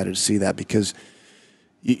really excited to see that because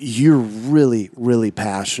you're really, really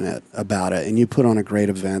passionate about it, and you put on a great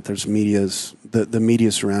event. There's the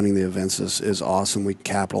media surrounding the events is awesome. We can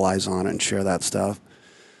capitalize on it and share that stuff.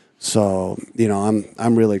 So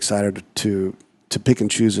I'm really excited to pick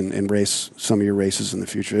and choose and race some of your races in the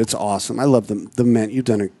future. It's awesome. I love the men. You've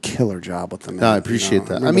done a killer job with them. No, I appreciate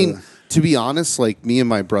that. I mean, to be honest, like me and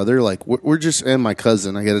my brother, like we're just, and my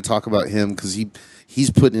cousin, I got to talk about him because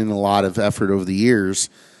he's putting in a lot of effort over the years.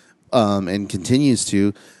 And continues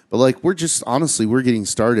to, but like we're getting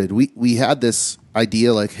started. We had this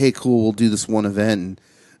idea like, hey, cool, we'll do this one event,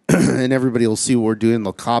 and everybody will see what we're doing.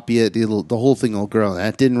 They'll copy it. The whole thing will grow.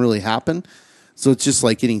 That didn't really happen. So it's just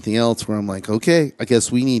like anything else, where I'm like, okay, I guess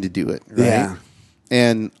we need to do it, right? Yeah.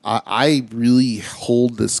 And I really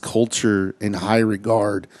hold this culture in high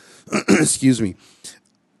regard. Excuse me.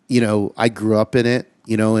 I grew up in it.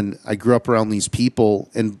 And I grew up around these people,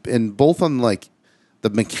 and both on like the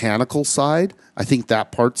mechanical side, I think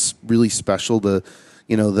that part's really special. The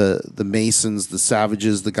Masons, the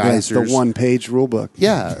Savages, the Geysers, the 1-page rule book.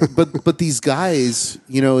 Yeah, but these guys,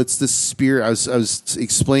 it's the spirit. I was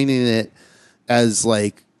explaining it as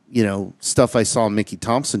like stuff I saw Mickey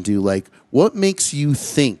Thompson do. Like, what makes you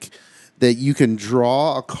think that you can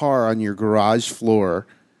draw a car on your garage floor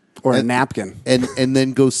or a napkin and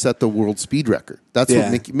then go set the world speed record? That's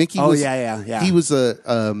what Mickey was. Oh yeah. He was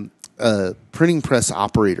a printing press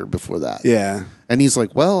operator before that. Yeah. And he's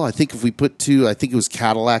like, well, I think if we put I think it was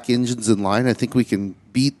Cadillac engines in line, I think we can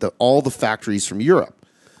beat all the factories from Europe.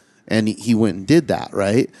 And he went and did that,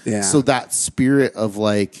 right? Yeah. So that spirit of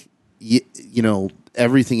like,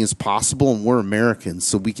 everything is possible and we're Americans,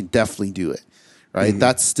 so we can definitely do it, right? Mm-hmm.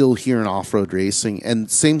 That's still here in off-road racing. And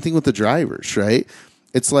same thing with the drivers, right?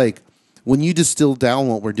 It's like when you distill down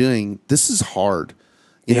what we're doing, this is hard.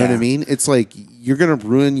 You know what I mean? It's like you're gonna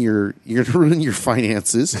ruin your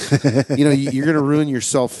finances. You're gonna ruin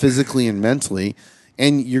yourself physically and mentally,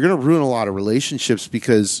 and you're gonna ruin a lot of relationships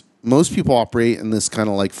because most people operate in this kind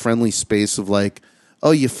of like friendly space of like,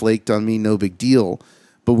 oh, you flaked on me, no big deal.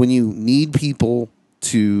 But when you need people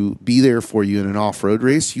to be there for you in an off-road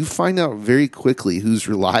race, you find out very quickly who's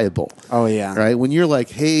reliable. Oh yeah, right. When you're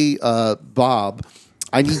like, hey, Bob,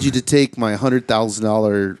 I need you to take my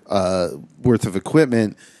 $100,000 worth of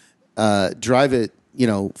equipment, drive it,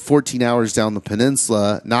 14 hours down the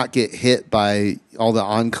peninsula, not get hit by all the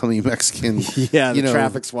oncoming Mexican, the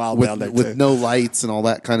traffic's wild down there with no lights and all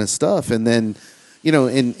that kind of stuff, and then,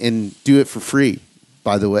 and do it for free,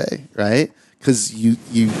 by the way, right? Because you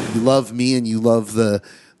love me and you love the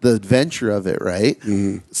adventure of it, right?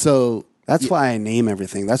 Mm-hmm. So. That's why I name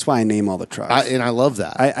everything. That's why I name all the trucks. And I love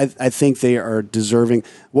that. I think they are deserving.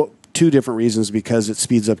 Well, two different reasons, because it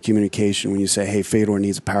speeds up communication when you say, hey, Fedor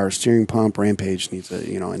needs a power steering pump, Rampage needs an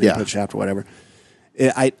input shaft or whatever.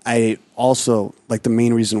 I also, like, the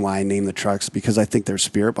main reason why I name the trucks, because I think there's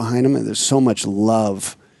spirit behind them, and there's so much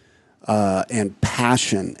love and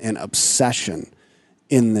passion and obsession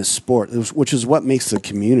in this sport, which is what makes the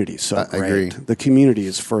community so great. I agree. The community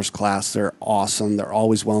is first class. They're awesome. They're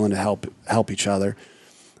always willing to help each other.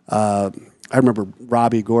 I remember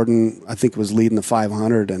Robbie Gordon, I think, was leading the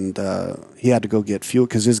 500, and he had to go get fuel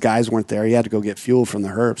because his guys weren't there. He had to go get fuel from the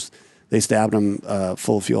Herps. They stabbed him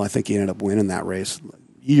full of fuel. I think he ended up winning that race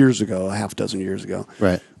years ago, a half dozen years ago.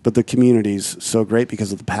 Right. But the community's so great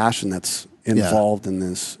because of the passion that's involved in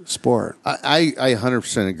this sport. I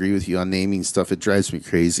 100% agree with you on naming stuff. It drives me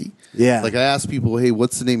crazy. Yeah. Like, I ask people, hey,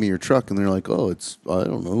 what's the name of your truck? And they're like, oh, I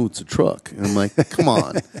don't know, it's a truck. And I'm like, come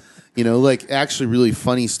on. Actually, really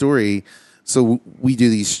funny story. So we do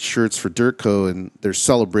these shirts for Dirtco, and there's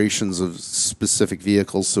celebrations of specific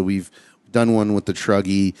vehicles. So we've done one with the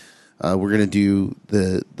Truggy. We're going to do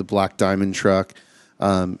the Black Diamond truck.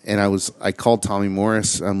 And I called Tommy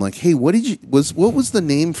Morris. I'm like, hey, what was the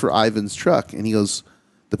name for Ivan's truck? And he goes,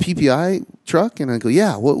 the PPI truck? And I go,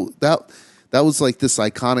 yeah, that was like this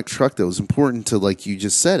iconic truck that was important to, like you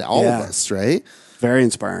just said, all of us, right? Very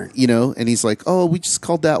inspiring. And he's like, oh, we just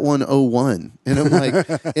called that one 01. And I'm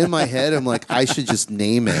like, in my head, I'm like, I should just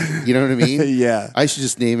name it. You know what I mean? Yeah. I should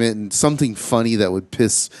just name it, and something funny that would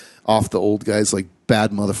piss off the old guys, like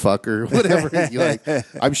bad motherfucker, whatever.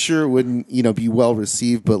 I'm sure it wouldn't, be well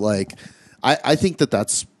received, but like, I think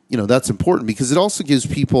that's important because it also gives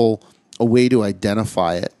people a way to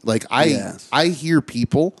identify it. Like I hear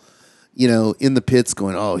people, in the pits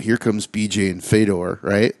going, oh, here comes BJ and Fedor,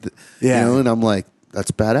 right? Yeah. And I'm like,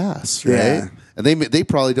 that's badass, right? Yeah. And they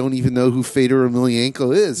probably don't even know who Fedor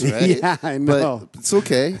Emelianenko is, right? Yeah, I know. But it's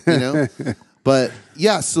okay, But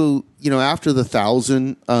yeah, so after the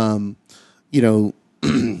 1,000,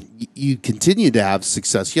 you continue to have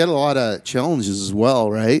success. You had a lot of challenges as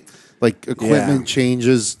well, right? Like equipment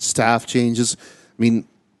changes, staff changes. I mean,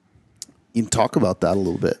 you can talk about that a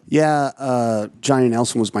little bit. Yeah, Johnny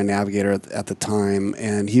Nelson was my navigator at the time,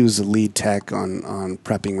 and he was the lead tech on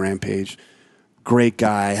prepping Rampage. Great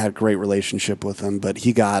guy, had a great relationship with him, but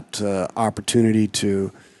he got opportunity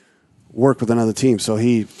to work with another team, so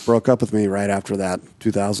he broke up with me right after that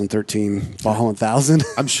 2013 Valhalla 1000.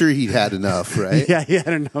 I'm sure he'd had enough, right? Yeah, he had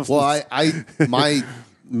enough. Well, my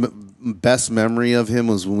best memory of him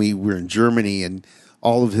was when we were in Germany, and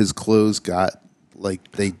all of his clothes got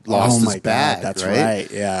they lost his bag. That's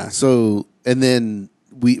right. Yeah. So, and then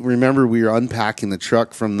we were unpacking the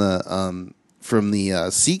truck from the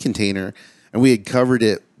sea container, and we had covered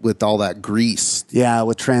it with all that grease. Yeah,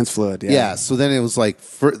 with Transfluid. Yeah. So then it was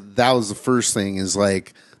that was the first thing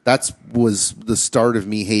that was the start of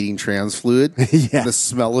me hating Transfluid. Yeah. The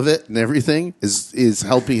smell of it and everything is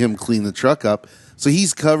helping him clean the truck up. So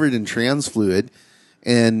he's covered in Transfluid,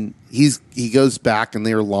 and he goes back, and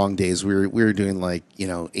they were long days. We were doing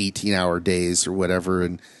 18-hour days or whatever,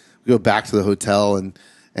 and we go back to the hotel,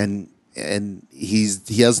 and he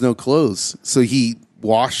has no clothes. So he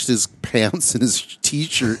washed his pants and his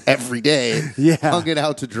t-shirt every day, hung it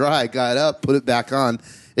out to dry, got up, put it back on.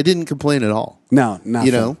 It didn't complain at all. No,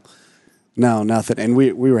 nothing. No, nothing. And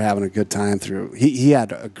we were having a good time through. He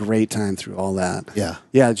had a great time through all that. Yeah.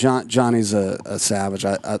 Yeah, Johnny's a savage.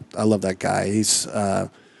 I love that guy. He's so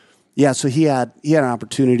he had an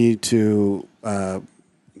opportunity to go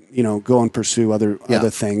and pursue other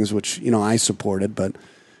things, which I supported. But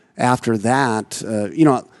after that,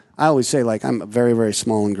 I always say I'm a very, very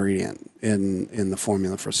small ingredient in the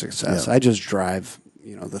formula for success. Yeah. I just drive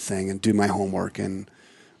the thing and do my homework and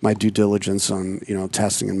my due diligence on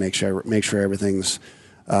testing and make sure everything's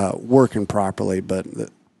working properly. But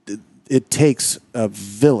it takes a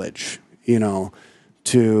village,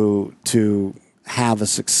 to have a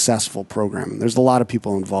successful program. There's a lot of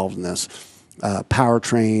people involved in this: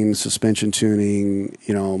 powertrain, suspension tuning,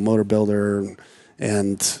 motor builder,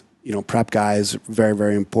 and prep guys. Very,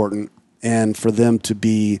 very important. And for them to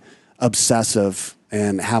be obsessive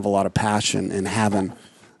and have a lot of passion and having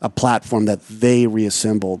a platform that they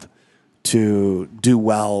reassembled to do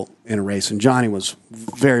well in a race. And Johnny was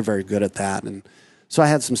very, very good at that. And so I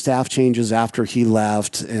had some staff changes after he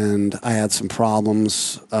left, and I had some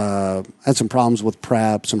problems. I had some problems with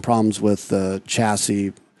prep, some problems with the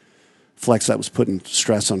chassis flex that was putting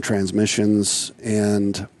stress on transmissions.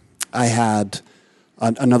 And I had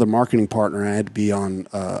another marketing partner. I had to be on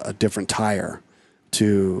a different tire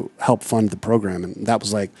to help fund the program. And that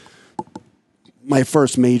was my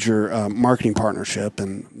first major marketing partnership,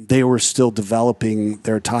 and they were still developing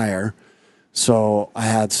their tire. So I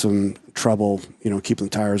had some trouble, keeping the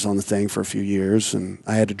tires on the thing for a few years, and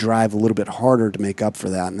I had to drive a little bit harder to make up for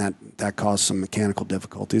that, and that caused some mechanical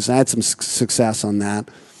difficulties. I had some success on that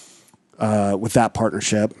with that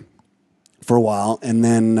partnership for a while, and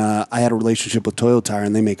then I had a relationship with Toyota Tire,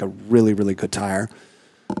 and they make a really, really good tire.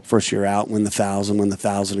 First year out, win the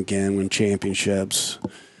 1,000 again, win championships.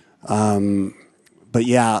 But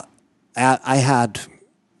yeah, I had,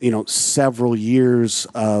 several years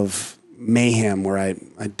of mayhem where I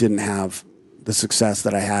didn't have the success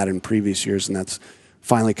that I had in previous years, and that's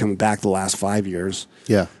finally coming back the last 5 years.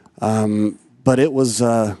 Yeah. But it was,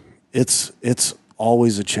 it's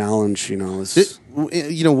always a challenge,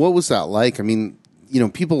 what was that like? I mean,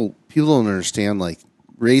 people don't understand,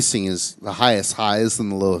 racing is the highest highs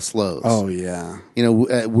and the lowest lows. Oh yeah.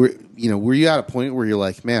 Were you at a point where you're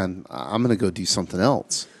like, man, I'm going to go do something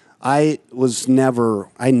else? I never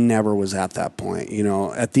was at that point.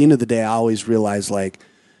 At the end of the day, I always realized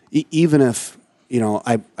even if,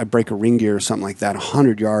 I break a ring gear or something like that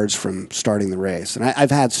 100 yards from starting the race. And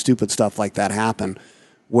I've had stupid stuff like that happen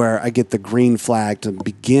where I get the green flag to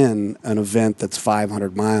begin an event that's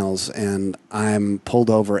 500 miles and I'm pulled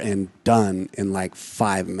over and done in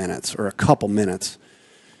 5 minutes or a couple minutes.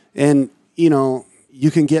 And, you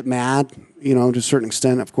can get mad, to a certain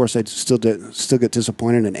extent. Of course, I still get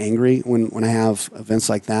disappointed and angry when I have events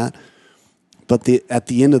like that. But at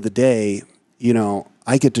the end of the day,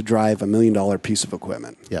 I get to drive $1 million piece of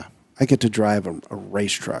equipment. Yeah. I get to drive a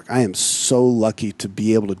race truck. I am so lucky to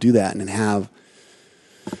be able to do that and have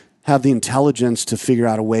the intelligence to figure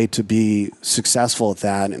out a way to be successful at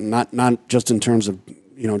that, and not just in terms of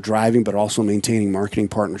driving, but also maintaining marketing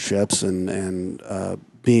partnerships and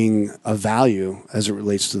being of value as it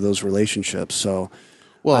relates to those relationships. So.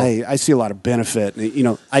 Well, I see a lot of benefit.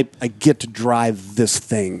 I get to drive this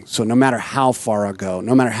thing. So no matter how far I go,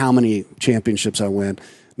 no matter how many championships I win,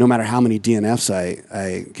 no matter how many DNFs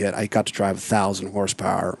I get, I got to drive 1,000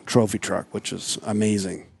 horsepower trophy truck, which is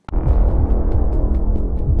amazing.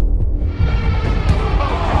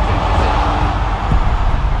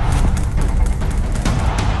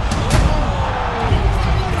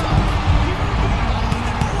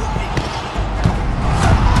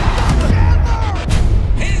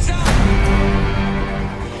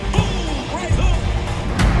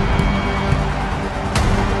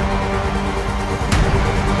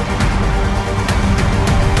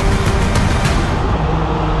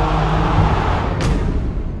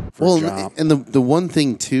 Well, and the one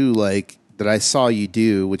thing too, like that I saw you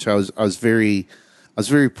do, which I was very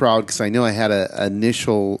proud because I know I had a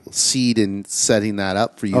initial seed in setting that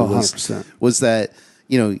up for you. Oh, 100%. Was that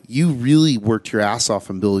you really worked your ass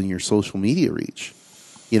off on building your social media reach.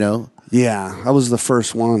 Yeah, I was the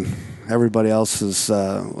first one. Everybody else was.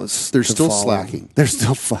 They're still slacking. They're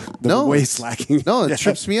still way slacking. No, it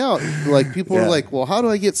trips me out. Like people are like, "Well, how do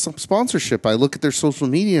I get some sponsorship?" I look at their social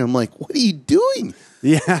media. I'm like, "What are you doing?"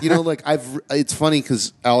 Yeah, it's funny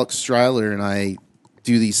because Alex Stryler and I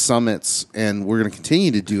do these summits, and we're going to continue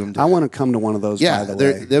to do them. I want to come to one of those. Yeah, by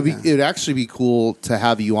the way. It'd actually be cool to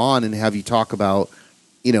have you on and have you talk about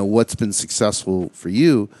what's been successful for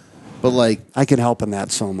you. But like, I can help in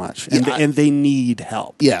that so much, and they need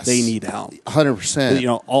help. Yes, they need help.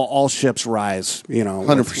 100%. All ships rise.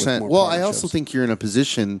 100%. Well, I also think you're in a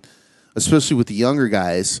position, especially with the younger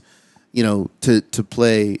guys, to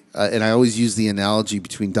play. And I always use the analogy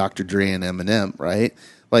between Dr. Dre and Eminem, right?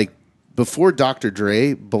 Like before Dr.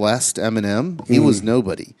 Dre blessed Eminem, he was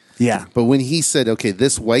nobody. Yeah. But when he said, "Okay,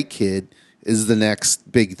 this white kid is the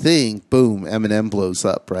next big thing," boom, Eminem blows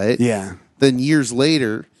up, right? Yeah. Then years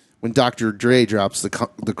later, when Dr. Dre drops the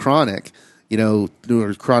Chronic,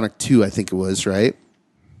 or Chronic 2, I think it was, right?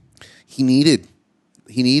 He needed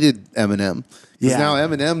Eminem. Because now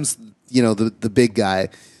Eminem's, the big guy.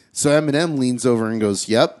 So Eminem leans over and goes,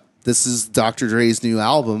 "Yep, this is Dr. Dre's new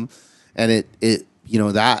album." And it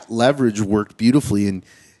that leverage worked beautifully. And,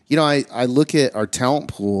 I look at our talent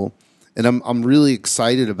pool and I'm really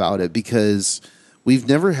excited about it because we've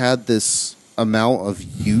never had this amount of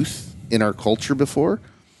youth in our culture before.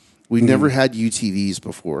 We've never had UTVs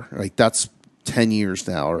before. Like that's 10 years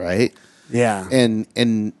now, right? Yeah.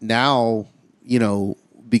 And now,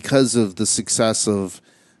 because of the success of,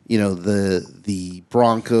 the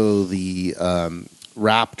Bronco, the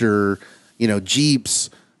Raptor, Jeeps,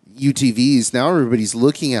 UTVs, now everybody's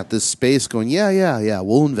looking at this space going, yeah,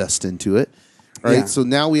 we'll invest into it. Right? Yeah. So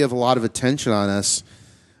now we have a lot of attention on us.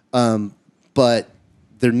 But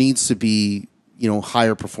there needs to be,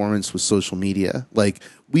 higher performance with social media. Like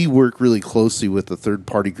we work really closely with a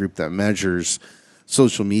third-party group that measures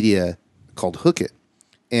social media called Hook It.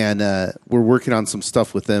 And we're working on some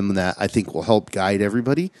stuff with them that I think will help guide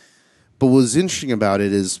everybody. But what's interesting about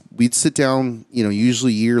it is we'd sit down,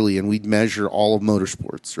 usually yearly, and we'd measure all of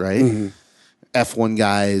motorsports, right? Mm-hmm. F1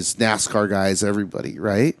 guys, NASCAR guys, everybody,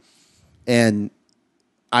 right? And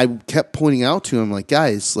I kept pointing out to him, like,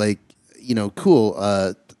 guys, like,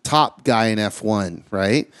 cool, top guy in F1,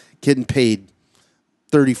 right? Getting paid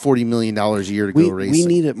 $30-40 million a year to go racing. We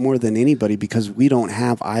need it more than anybody because we don't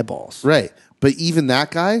have eyeballs. Right. But even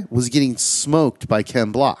that guy was getting smoked by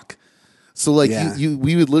Ken Block. So, like,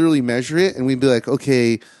 we would literally measure it, and we'd be like,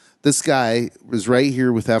 okay, this guy was right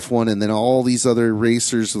here with F1, and then all these other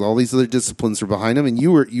racers with all these other disciplines are behind him, and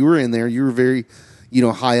you were in there. You were very,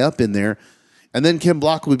 high up in there. And then Ken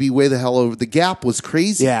Block would be way the hell over. The gap was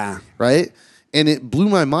crazy. Yeah. Right? And it blew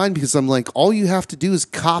my mind because I'm like, all you have to do is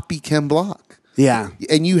copy Ken Block. Yeah.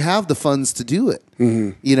 And you have the funds to do it.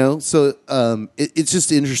 Mm-hmm. So it's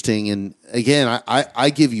just interesting. And again, I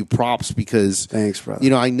give you props because, thanks,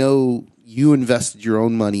 brother. I know you invested your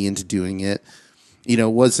own money into doing it. It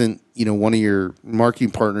wasn't, one of your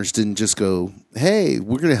marketing partners didn't just go, "Hey,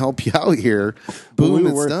 we're going to help you out here." Boom,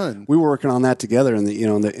 it's done. We were working on that together in the,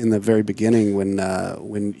 in the very beginning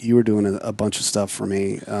when you were doing a bunch of stuff for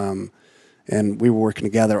me. And we were working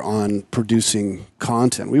together on producing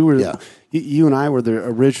content. We were, you and I were the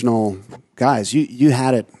original guys. You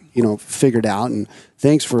had it, figured out. And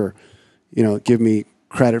thanks for, giving me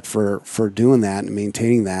credit for doing that and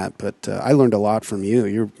maintaining that. But I learned a lot from you.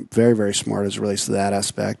 You're very, very smart as it relates to that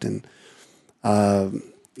aspect, and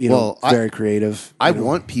very creative. I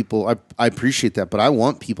want people. I appreciate that, but I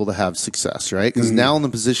want people to have success, right? Because now in the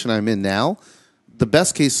position I'm in now, the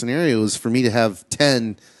best case scenario is for me to have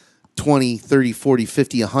 10, 20, 30, 40,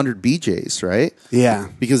 50, 100 BJs, right? Yeah.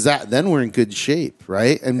 Because then we're in good shape,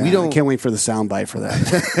 right? And we I don't. can't wait for the soundbite for that.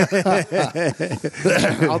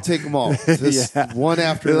 I'll take them all, just one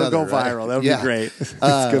after It'll another. go viral. Right? That'll be great. It's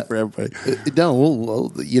good for everybody. No,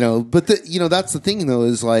 well, but that's the thing though,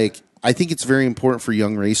 is like I think it's very important for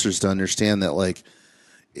young racers to understand that like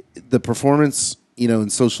the performance, in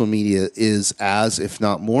social media is as, if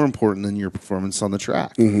not more important than your performance on the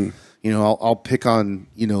track. Mm-hmm. I'll pick on,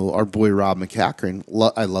 our boy Rob McCachran.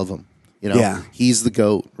 I love him. He's the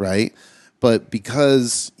GOAT, right? But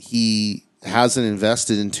because he hasn't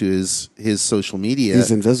invested into his social media,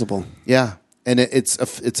 he's invisible. Yeah. And it's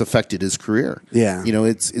affected his career. Yeah.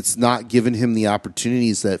 It's not given him the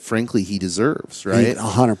opportunities that frankly he deserves, right? He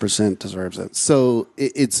 100% deserves it. So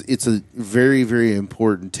it's a very, very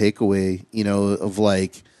important takeaway, of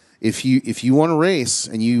like, if you want to race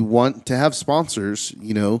and you want to have sponsors,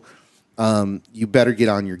 you better get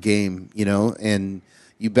on your game, and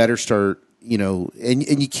you better start,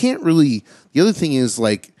 and you can't really, the other thing is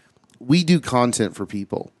like, we do content for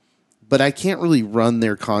people, but I can't really run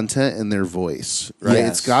their content and their voice, right?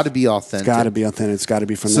 Yes. It's got to be authentic. It's got to be authentic. It's got to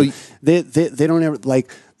be from them. They don't ever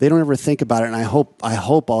they don't ever think about it. And I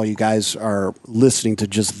hope all you guys are listening to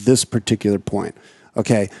just this particular point.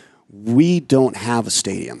 Okay, we don't have a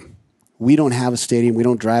stadium. We don't have a stadium. We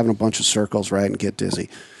don't drive in a bunch of circles, right, and get dizzy.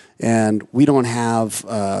 And we don't have,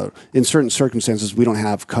 in certain circumstances, we don't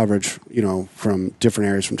have coverage, from different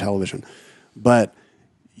areas from television. But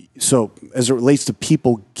so as it relates to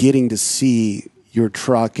people getting to see your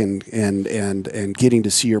truck and getting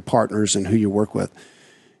to see your partners and who you work with,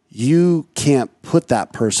 you can't put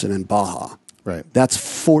that person in Baja. Right. That's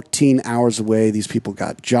 14 hours away. These people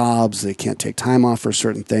got jobs. They can't take time off for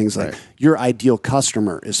certain things. Like your ideal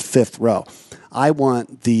customer is fifth row. I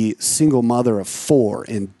want the single mother of 4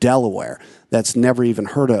 in Delaware that's never even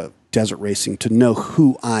heard of desert racing to know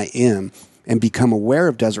who I am and become aware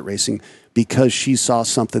of desert racing because she saw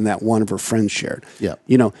something that one of her friends shared. Yeah.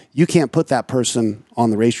 You can't put that person on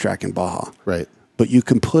the racetrack in Baja. Right. But you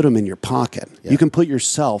can put them in your pocket. Yeah. You can put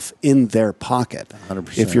yourself in their pocket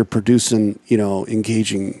 100%. If you're producing,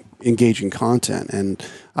 engaging content. And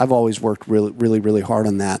I've always worked really, really, really hard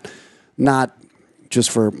on that. Not just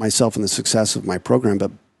for myself and the success of my program,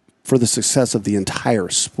 but for the success of the entire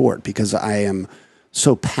sport, because I am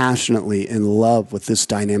so passionately in love with this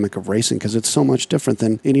dynamic of racing because it's so much different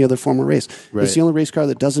than any other form of race. Right. It's the only race car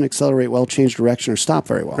that doesn't accelerate well, change direction, or stop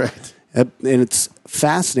very well. Right. And it's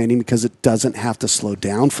fascinating because it doesn't have to slow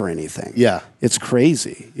down for anything. Yeah. It's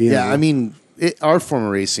crazy. You know? I mean, our form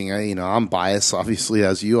of racing, I'm biased, obviously,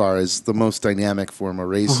 as you are, is the most dynamic form of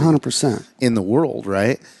racing 100% in the world,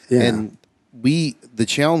 right? Yeah. And the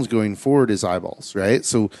challenge going forward is eyeballs, right?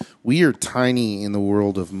 So we are tiny in the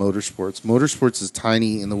world of motorsports. Motorsports is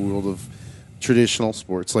tiny in the world of traditional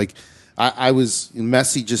sports. Like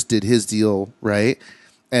Messi just did his deal, right?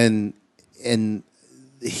 And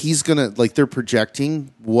he's gonna, like, they're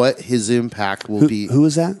projecting what his impact will be. Who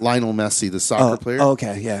is that? Lionel Messi, the soccer player. Oh,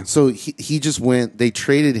 okay, yeah. So he just went. They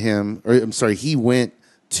traded him. Or I'm sorry, he went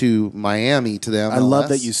to Miami to the MLS. I love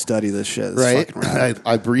that you study this shit. It's right? fucking rad.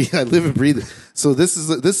 I breathe. I live and breathe it. So this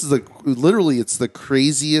is literally it's the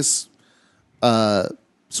craziest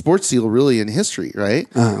sports deal really in history, right?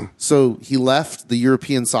 Uh-huh. So he left the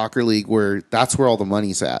European Soccer League, where that's where all the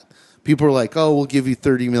money's at. People are like, "Oh, we'll give you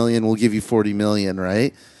 30 million, we'll give you 40 million,"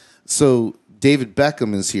 right? So David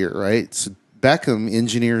Beckham is here, right? So Beckham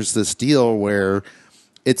engineers this deal where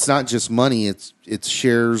it's not just money, it's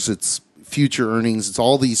shares, it's future earnings, it's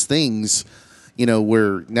all these things,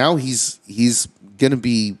 where now he's going to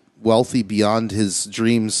be wealthy beyond his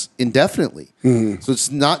dreams indefinitely. Mm-hmm. So it's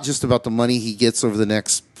not just about the money he gets over the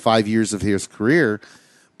next 5 years of his career,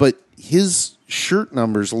 but his shirt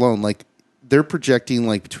numbers alone, like, they're projecting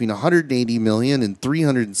like between 180 million and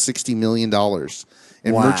 360 million dollars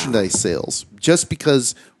in merchandise sales, just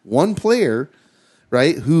because one player,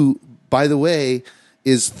 right, who, by the way,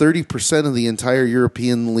 is 30% of the entire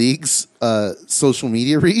European League's social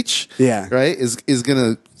media reach, right, is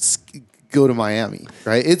going to go to Miami,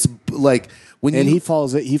 right? It's like he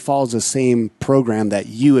follows the same program that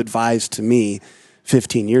you advised to me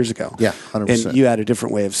 15 years ago. Yeah, 100%. And you had a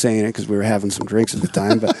different way of saying it because we were having some drinks at the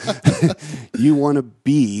time, but you want to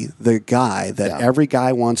be the guy that every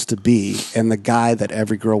guy wants to be and the guy that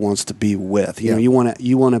every girl wants to be with. You know, you want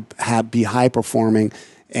to be high performing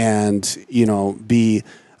and, be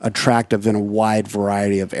attractive in a wide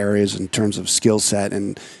variety of areas in terms of skill set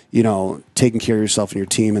and, taking care of yourself and your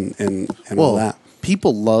team and all that.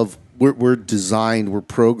 People love we're designed, we're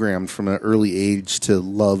programmed from an early age to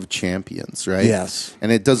love champions, right? Yes.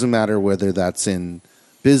 And it doesn't matter whether that's in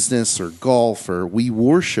business or golf, or we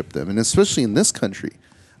worship them, and especially in this country.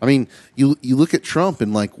 I mean, you look at Trump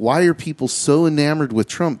and like, why are people so enamored with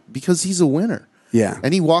Trump? Because he's a winner. Yeah.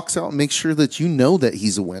 And he walks out and makes sure that you know that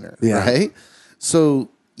he's a winner, right? So,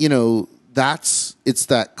 it's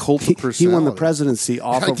that cult of personality. He won the presidency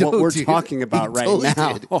off of what we're talking about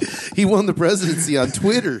now. He won the presidency on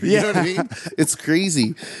Twitter. You know what I mean? It's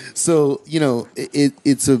crazy. So,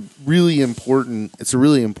 it's a really important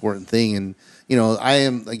thing. And,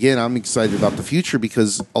 I'm excited about the future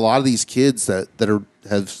because a lot of these kids that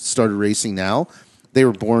have started racing now, they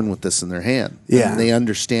were born with this in their hand. Yeah. And they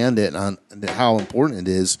understand it and how important it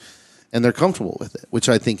is, and they're comfortable with it, which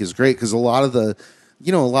I think is great because a lot of the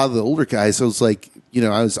older guys, I was like,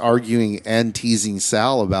 I was arguing and teasing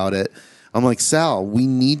Sal about it. I'm like, Sal, we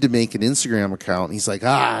need to make an Instagram account. And he's like,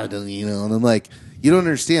 and I'm like, you don't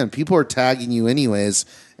understand. People are tagging you anyways,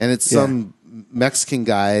 and it's some Mexican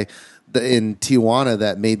guy in Tijuana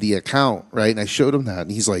that made the account, right? And I showed him that,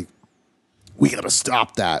 and he's like, we got to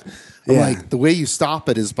stop that. I'm like, the way you stop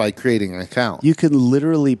it is by creating an account. You can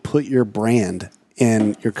literally put your brand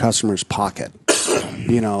in your customer's pocket.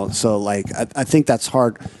 So like I think that's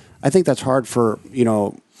hard. I think that's hard for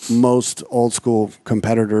most old school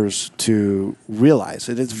competitors to realize.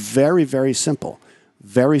 It is very, very simple,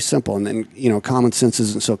 and then common sense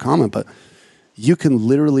isn't so common, but you can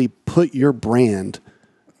literally put your brand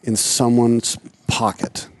in someone's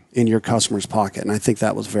pocket, in your customer's pocket, and I think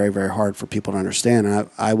that was very, very hard for people to understand.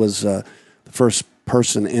 I was the first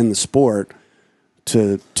person in the sport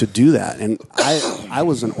to do that. And I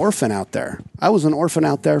was an orphan out there. I was an orphan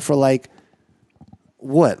out there for like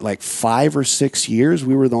 5 or 6 years.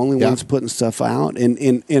 We were the only ones putting stuff out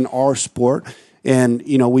in our sport. And,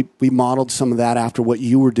 we modeled some of that after what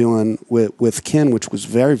you were doing with Ken, which was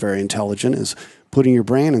very, very intelligent, is putting your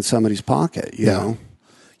brand in somebody's pocket, you know?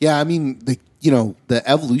 Yeah, I mean, the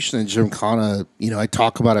evolution of Gymkhana, I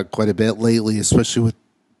talk about it quite a bit lately, especially with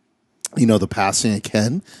the passing of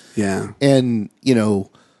Ken. Yeah. And,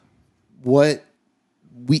 what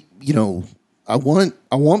we, I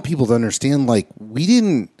want people to understand, like, we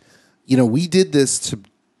did this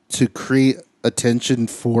to create attention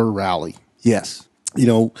for rally. Yes.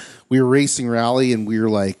 We were racing rally and we were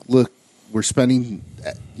like, look, we're spending,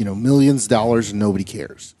 millions of dollars and nobody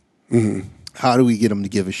cares. Mm-hmm. How do we get them to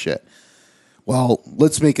give a shit? Well,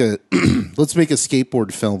 let's make a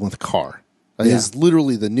skateboard film with a car. It's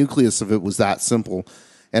literally the nucleus of it was that simple.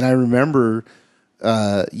 And I remember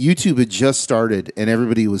YouTube had just started and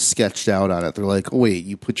everybody was sketched out on it. They're like, oh, wait,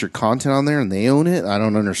 you put your content on there and they own it? I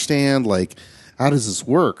don't understand. Like, how does this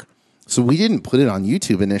work? So we didn't put it on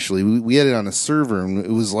YouTube initially. We had it on a server and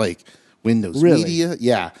it was like Windows Media.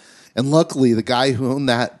 Yeah. And luckily the guy who owned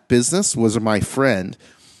that business was my friend.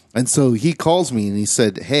 And so he calls me and he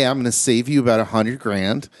said, hey, I'm going to save you about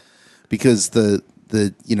 $100,000 because the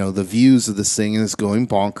views of this thing is going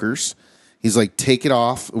bonkers. He's like, take it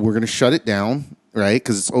off. We're going to shut it down, right?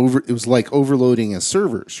 Because it was like overloading his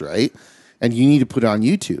servers, right? And you need to put it on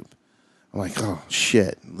YouTube. I'm like, oh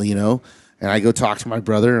shit, And I go talk to my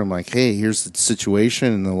brother. I'm like, hey, here's the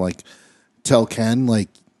situation. And they'll like tell Ken, like,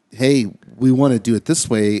 hey, we want to do it this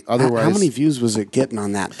way. Otherwise, how many views was it getting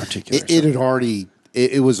on that particular?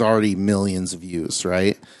 It was already millions of views,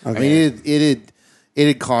 right? Okay. I mean, it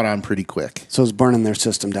had caught on pretty quick. So it was burning their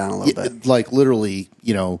system down a little bit. Like literally,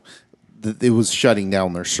 it was shutting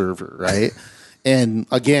down their server, right? And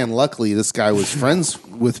again, luckily, this guy was friends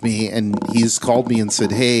with me, and he's called me and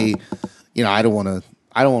said, "Hey, I don't want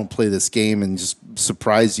to play this game and just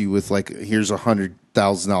surprise you with like, here's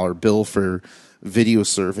 $100,000 bill for video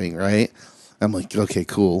serving, right?" I'm like, okay,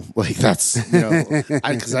 cool. Like that's,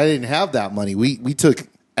 because I didn't have that money. We took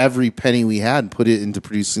every penny we had and put it into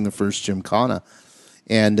producing the first Gymkhana.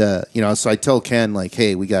 And, so I tell Ken like,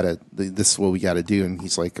 hey, this is what we got to do. And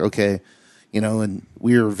he's like, okay, and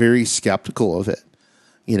we were very skeptical of it,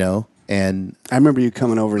 and I remember you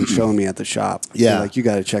coming over and showing me at the shop. Yeah. You're like, you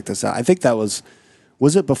got to check this out. I think that was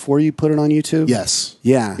it before you put it on YouTube? Yes.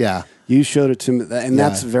 Yeah. Yeah. You showed it to me, and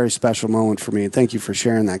that's a very special moment for me. And thank you for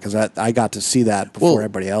sharing that because I got to see that before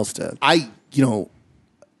everybody else did.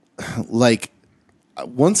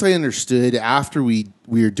 Once I understood after we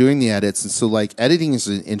were doing the edits, and so like editing is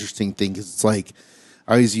an interesting thing because it's like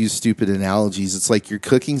I always use stupid analogies. It's like you're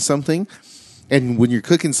cooking something, and when you're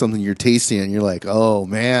cooking something, you're tasting it, and you're like, oh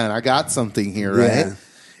man, I got something here, right? Yeah.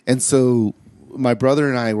 And so my brother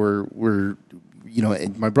and I were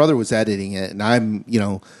and my brother was editing it, and I'm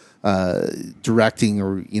directing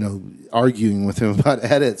or arguing with him about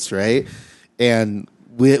edits, right? And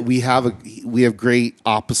we have great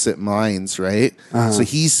opposite minds, right? So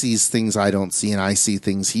he sees things I don't see, and I see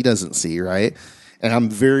things he doesn't see, right? And I'm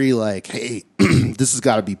very like, hey, this has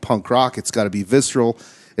got to be punk rock. It's got to be visceral.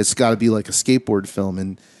 It's got to be like a skateboard film.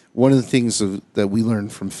 And one of the things that we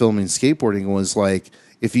learned from filming skateboarding was like,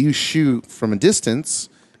 if you shoot from a distance,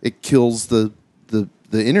 it kills the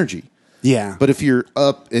energy. Yeah. But if you're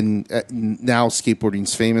up, and now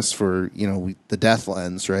skateboarding's famous for, the death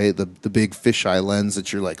lens, right? The big fisheye lens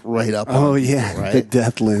that you're like right up on. Oh, yeah. Right? The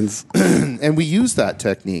death lens. And we use that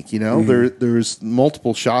technique, There's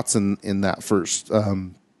multiple shots in that first,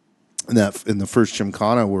 in the first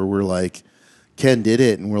Gymkhana where we're like, Ken did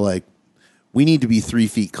it, and we're like, we need to be 3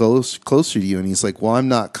 feet closer to you. And he's like, well, I'm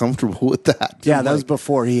not comfortable with that. Yeah, that was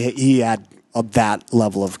before he had that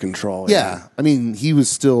level of control. Yeah. I mean, he was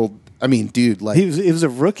still... I mean, dude, like he was a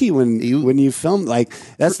rookie when you filmed. Like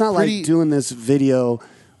that's not like doing this video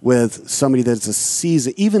with somebody that's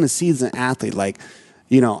even a seasoned athlete. Like,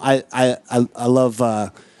 I love.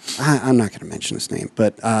 I'm not going to mention his name,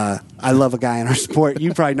 but I love a guy in our sport.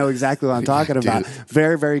 You probably know exactly what I'm talking about.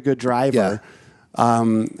 Very, very good driver.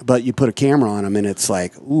 Yeah. But you put a camera on him, and it's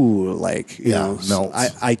like, ooh, like melts.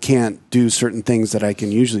 I can't do certain things that I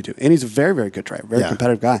can usually do. And he's a very, very good driver, very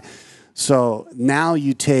competitive guy. So now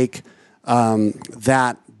you take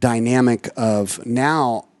that dynamic of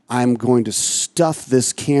now I'm going to stuff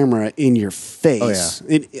this camera in your face. Oh,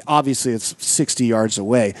 yeah. Obviously, it's 60 yards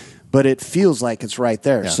away, but it feels like it's right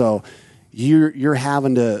there. Yeah. So you're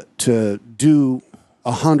having to do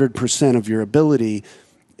 100% of your ability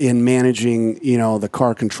in managing, the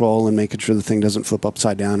car control and making sure the thing doesn't flip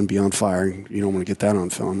upside down and be on fire. You don't want to get that on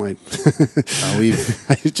film. I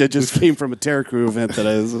just came from a Terra Crew event that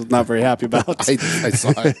I was not very happy about. I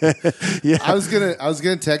saw it. Yeah, I was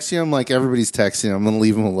gonna text you. I'm like, everybody's texting. I'm gonna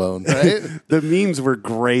leave them alone. Right? The memes were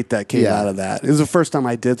great that came out of that. It was the first time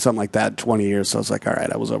I did something like that in 20 years. So I was like, all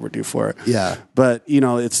right, I was overdue for it. Yeah, but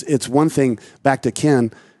it's one thing. Back to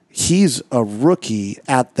Ken, he's a rookie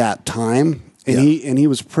at that time. And he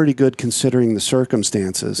was pretty good considering the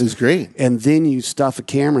circumstances. It was great. And then you stuff a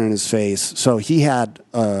camera in his face. So he had,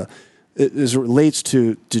 as it relates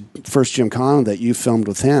to first Gymkhana that you filmed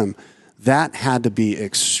with him, that had to be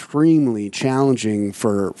extremely challenging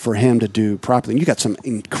for him to do properly. And you got some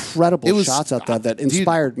incredible shots out there that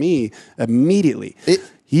inspired me immediately.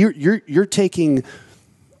 You're taking,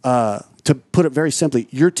 to put it very simply,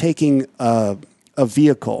 you're taking a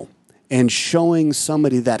vehicle and showing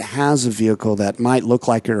somebody that has a vehicle that might look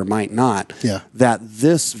like it or might not, that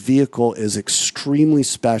this vehicle is extremely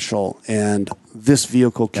special and this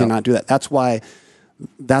vehicle cannot do that. That's why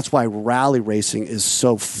rally racing is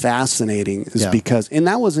so fascinating, because, and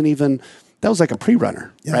that was like a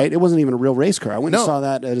pre-runner, right? It wasn't even a real race car. I went and saw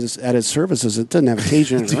that at his services. It didn't have a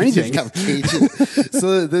cage in it or anything.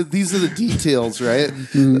 So these are the details, right?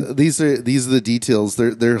 Mm-hmm. These are the details.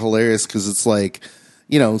 They're hilarious because it's like,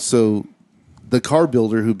 so the car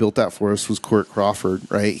builder who built that for us was Court Crawford,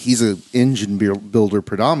 right? He's an engine builder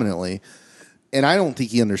predominantly. And I don't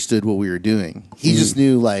think he understood what we were doing. He just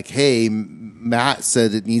knew, like, hey, Matt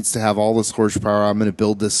said it needs to have all this horsepower. I'm going to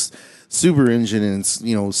build this super engine, and it's,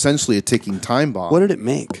 essentially a ticking time bomb. What did it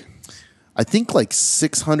make? I think like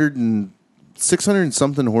 600 and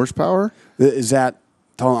something horsepower. Is that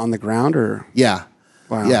on the ground or? Yeah.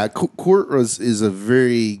 Wow. Yeah, Court is a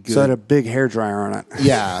very good... So it had a big hairdryer on it.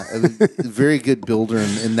 Yeah, a very good builder.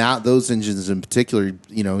 And those engines in particular,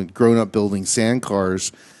 grown up building sand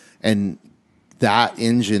cars, and that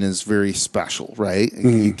engine is very special, right?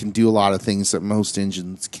 Mm-hmm. You can do a lot of things that most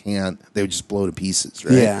engines can't. They would just blow to pieces,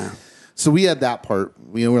 right? Yeah. So we had that part.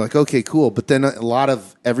 We're like, okay, cool. But then a lot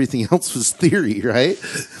of everything else was theory, right?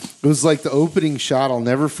 It was like the opening shot I'll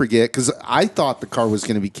never forget, because I thought the car was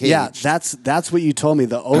going to be caged. Yeah, that's what you told me.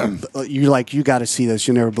 You're like, you got to see this.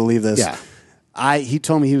 You never believe this. Yeah. He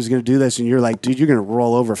told me he was going to do this, and you're like, dude, you're going to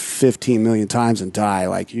roll over 15 million times and die.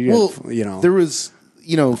 Like, there was,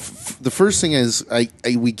 the first thing is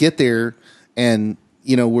we get there, and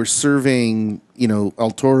we're surveying,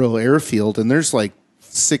 El Toro airfield, and there's like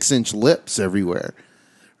 6-inch lips everywhere.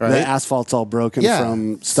 Right? The asphalt's all broken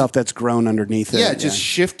from stuff that's grown underneath it. Yeah, it just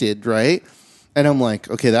shifted, right? And I'm like,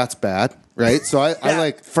 okay, that's bad, right? So I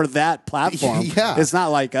like... For that platform, it's not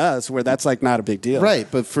like us, where that's like not a big deal. Right,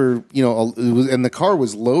 but for, and the car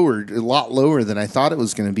was lowered, a lot lower than I thought it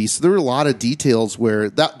was going to be. So there were a lot of details where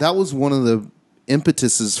that was one of the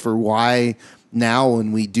impetuses for why now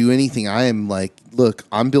when we do anything, I am like, look,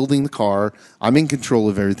 I'm building the car. I'm in control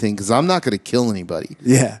of everything because I'm not going to kill anybody.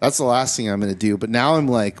 Yeah. That's the last thing I'm going to do. But now I'm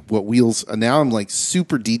like, now I'm like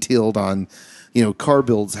super detailed on car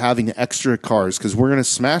builds, having extra cars because we're going to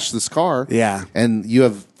smash this car. Yeah. And you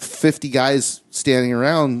have 50 guys standing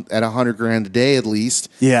around at $100,000 a day at least.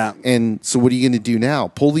 Yeah. And so what are you going to do now?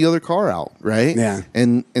 Pull the other car out, right? Yeah.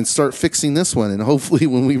 And start fixing this one. And hopefully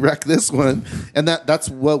when we wreck this one, and that's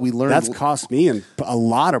what we learned. That's cost me a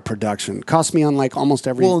lot of production. Cost me on like almost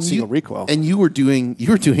every single recoil. And you were doing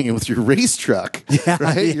it with your race truck,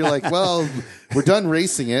 right? Yeah. You're like, well, we're done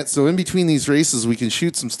racing it, so in between these races, we can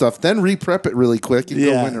shoot some stuff, then re-prep it really quick and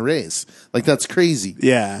go win a race. Like that's crazy.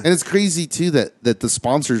 Yeah, and it's crazy too that the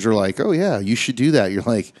sponsors are like, oh yeah, you should do that. You're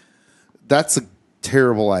like, that's a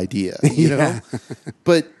terrible idea, you know.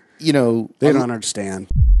 But they don't understand.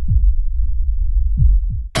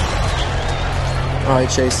 All right,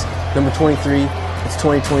 Chase, number 23. It's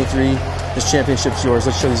 2023. This championship's yours.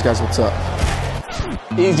 Let's show these guys what's up.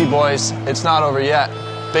 Easy, boys. It's not over yet.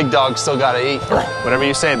 Big dog still gotta eat. Whatever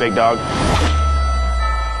you say, big dog.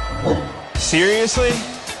 Seriously?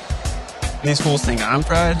 These fools think I'm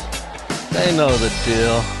pride? They know the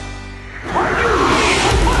deal.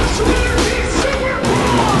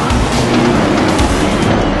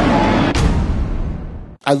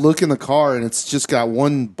 I look in the car and it's just got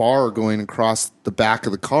one bar going across the back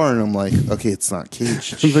of the car, and I'm like, okay, it's not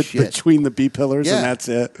caged. Shit. Between the B pillars, and that's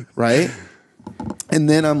it, right? And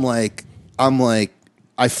then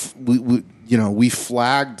we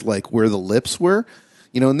flagged like where the lips were,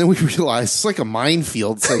 and then we realized it's like a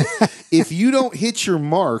minefield. It's like if you don't hit your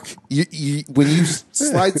mark, when you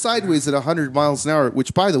slide sideways at 100 miles an hour,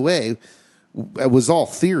 which by the way was all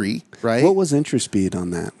theory, right? What was entry speed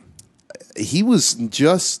on that? He was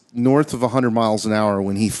just north of 100 miles an hour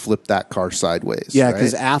when he flipped that car sideways. Yeah,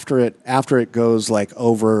 because after it goes like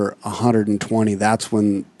over 120, that's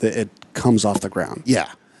when it comes off the ground. Yeah,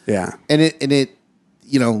 yeah, and it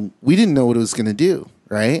we didn't know what it was going to do,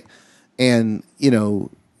 right? And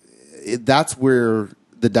that's where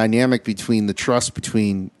the dynamic between the trust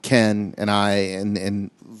between Ken and I,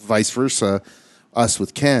 and vice versa, us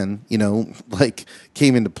with Ken,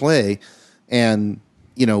 came into play, and.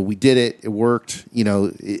 We did it. It worked.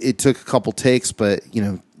 It took a couple takes, but,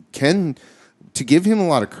 Ken, to give him a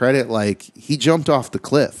lot of credit, like, he jumped off the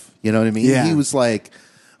cliff. You know what I mean? Yeah. He was like,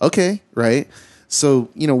 okay, right?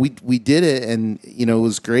 So, we did it, and, it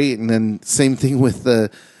was great. And then same thing with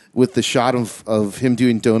the shot of him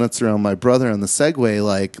doing donuts around my brother on the Segway.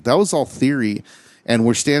 Like, that was all theory. And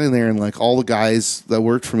we're standing there, and, like, all the guys that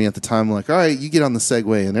worked for me at the time were like, all right, you get on the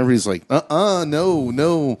Segway. And everybody's like,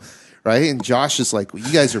 no. Right, and Josh is like, well,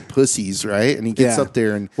 "You guys are pussies, right?" And he gets up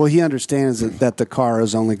there, and he understands that the car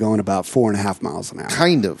is only going about 4.5 miles an hour,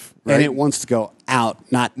 kind of, right? And it wants to go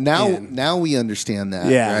out, not now. in. Now we understand that,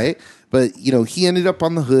 yeah. Right? But he ended up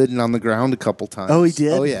on the hood and on the ground a couple times. Oh, he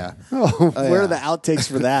did. Oh, yeah. Where are the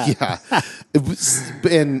outtakes for that? Yeah,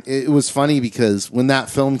 it was funny because when that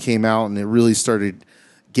film came out and it really started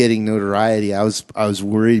getting notoriety, I was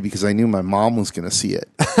worried because I knew my mom was going to see it.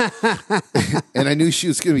 And I knew she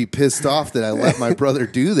was going to be pissed off that I let my brother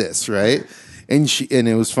do this, right? And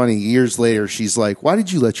it was funny, years later, she's like, why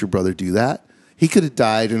did you let your brother do that? He could have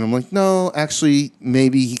died. And I'm like, no, actually,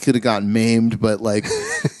 maybe he could have gotten maimed, but like,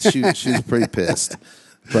 she was pretty pissed.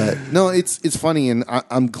 But no, it's funny, and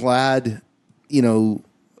I'm glad,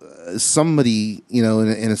 somebody,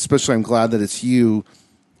 and especially I'm glad that it's you,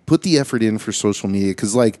 put the effort in for social media,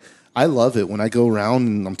 because like I love it when I go around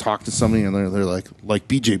and I'm talking to somebody and they're like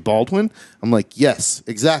BJ Baldwin. I'm like, yes,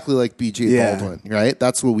 exactly like BJ Baldwin, right?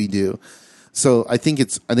 That's what we do. So I think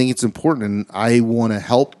it's important, and I want to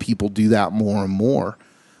help people do that more and more.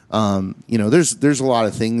 There's a lot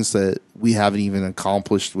of things that we haven't even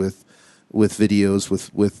accomplished with videos,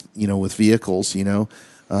 with vehicles.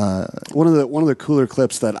 One of the cooler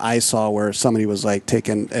clips that I saw where somebody was like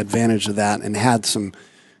taking advantage of that and had some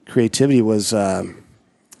creativity was I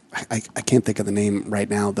can't think of the name right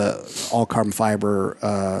now. The all carbon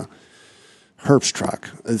fiber Herbst truck.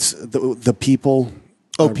 It's the people.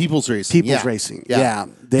 People's Racing. People's Racing. Yeah.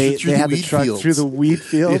 They had the truck through the weed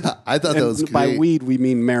field. Yeah, I thought that was great. By weed we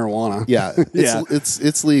mean marijuana. Yeah.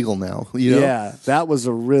 It's legal now. Yeah. That was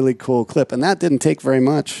a really cool clip, and that didn't take very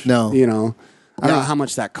much. No. I don't know how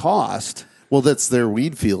much that cost. Well, that's their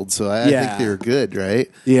weed field, so I think they were good,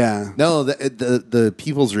 right? Yeah. No, the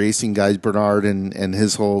People's Racing guys, Bernard and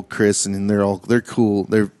his whole Chris, and they're cool.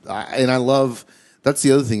 I love. That's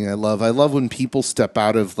the other thing I love. I love when people step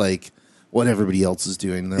out of like what everybody else is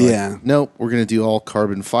doing. They're like, nope, we're going to do all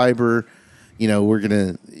carbon fiber. We're going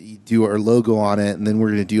to do our logo on it, and then we're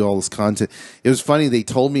going to do all this content. It was funny. They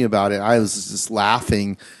told me about it. I was just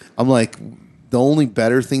laughing. I'm like, the only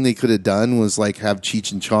better thing they could have done was like have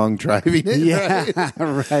Cheech and Chong driving it. Yeah,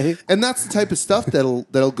 right. And that's the type of stuff that'll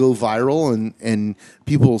go viral and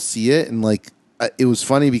people will see it. And like, it was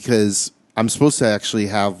funny because I'm supposed to actually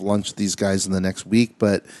have lunch with these guys in the next week,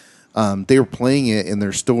 but they were playing it in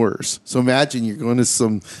their stores. So imagine you're going to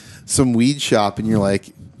some weed shop and you're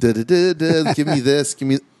like, give me this, give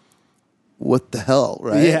me. What the hell,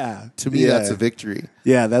 right? Yeah. To me, that's a victory.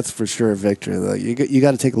 Yeah, that's for sure a victory. Like, you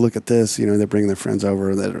got to take a look at this. You know, they're bringing their friends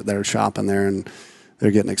over that are shopping there, and they're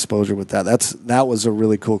getting exposure with that. That was a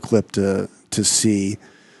really cool clip to see.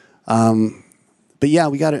 But yeah,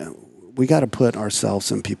 we got to put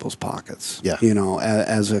ourselves in people's pockets. Yeah. You know,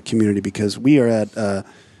 as a community, because we are at a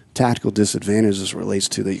tactical disadvantage as it relates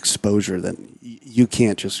to the exposure that you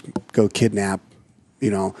can't just go kidnap, you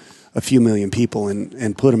know, a few million people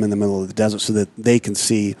and put them in the middle of the desert so that they can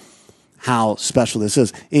see how special this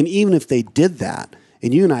is. And even if they did that,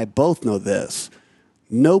 and you and I both know this,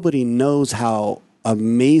 nobody knows how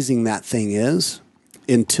amazing that thing is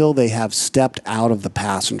until they have stepped out of the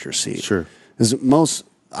passenger seat. Sure.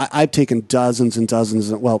 I've taken dozens and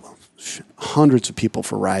dozens, hundreds of people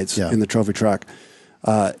for rides in the trophy truck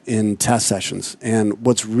in test sessions. And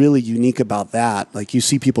what's really unique about that, like you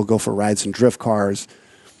see people go for rides in drift cars,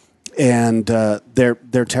 and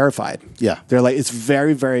they're terrified. Yeah. They're like, it's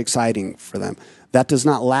very, very exciting for them. That does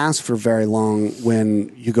not last for very long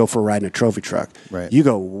when you go for a ride in a trophy truck. Right. You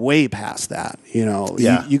go way past that. You know,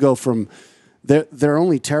 Yeah. you go from, they're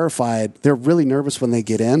only terrified. They're really nervous when they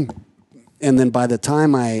get in. And then by the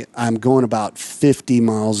time I'm going about 50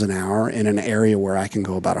 miles an hour in an area where I can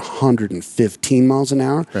go about 115 miles an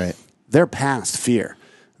hour, right. They're past fear.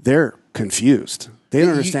 They're confused. They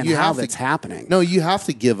don't understand how that's happening. No, you have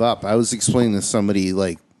to give up. I was explaining to somebody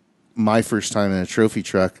like my first time in a trophy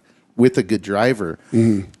truck with a good driver,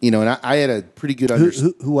 you know, and I had a pretty good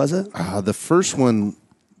understanding. Who was it? The first one,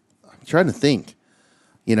 I'm trying to think,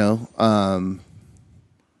 you know.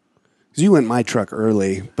 Because you went my truck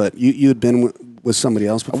early, but you had been with somebody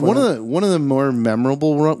else before. One of the more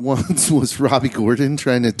memorable ones was Robbie Gordon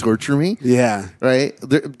trying to torture me. Yeah, right.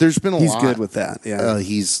 There's been a lot. He's good with that. Yeah,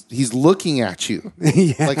 he's looking at you.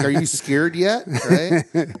 Yeah. Like, are you scared yet? Right.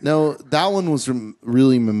 No, that one was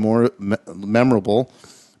really memorable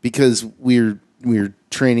because we were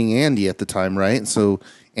training Andy at the time, right? And so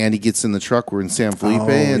Andy gets in the truck. We're in San Felipe,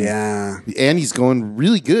 and Andy's going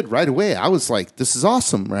really good right away. I was like, "This is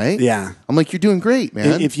awesome, right?" Yeah, I'm like, "You're doing great,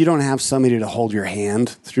 man." If you don't have somebody to hold your hand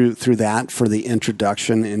through that for the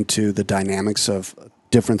introduction into the dynamics of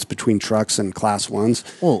difference between trucks and class ones,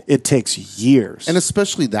 it takes years. And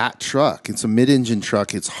especially that truck. It's a mid-engine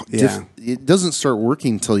truck. It doesn't start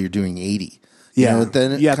working until you're doing 80. Yeah, you know,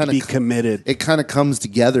 then you have to be committed. It kind of comes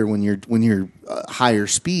together when you're higher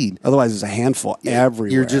speed. Otherwise, it's a handful everywhere.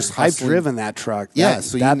 You're just hustling. I've driven that truck.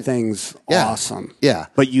 So that thing's awesome. Yeah,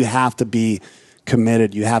 but you have to be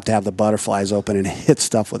committed. You have to have the butterflies open and hit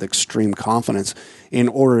stuff with extreme confidence in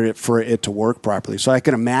order for it to work properly. So I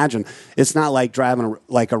can imagine it's not like driving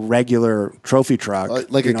like a regular trophy truck,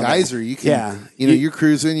 like a geyser. You can, you're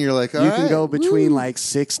cruising. You're like, all you right, can go between like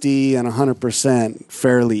 60 and 100%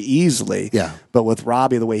 fairly easily. Yeah. But with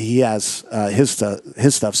Robbie, the way he has his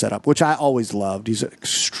stuff set up, which I always loved, he's an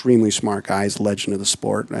extremely smart guy. He's a legend of the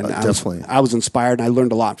sport, and definitely, I was inspired, and I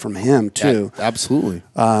learned a lot from him too. Yeah, absolutely,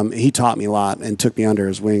 he taught me a lot and took me under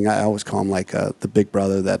his wing. I always call him like the big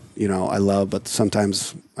brother that I love, but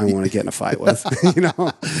sometimes I want to get in a fight with.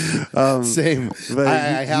 Same. But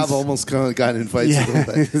I have almost gotten in fights a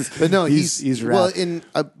little bit, but no, he's well.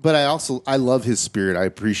 But I love his spirit. I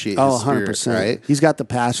appreciate his 100%. Spirit, right? He's got the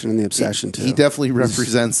passion and the obsession too. He definitely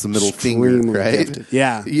represents the middle finger, right? Gifted.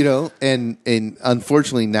 Yeah, and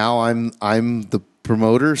unfortunately now I'm the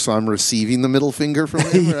promoter, so I'm receiving the middle finger from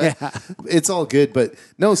him. Right? Yeah. It's all good, but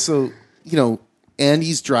no. So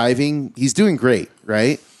Andy's driving. He's doing great,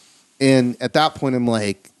 right? And at that point, I'm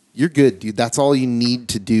like, "You're good, dude. That's all you need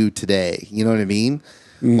to do today." You know what I mean?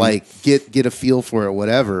 Mm-hmm. Like, get a feel for it,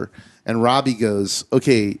 whatever. And Robbie goes,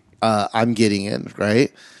 "Okay, I'm getting in,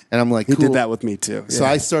 right?" And I'm like, he cool. did that with me too. So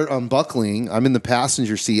I start unbuckling. I'm in the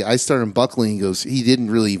passenger seat. I start unbuckling. He goes, he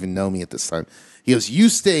didn't really even know me at this time. He goes, "You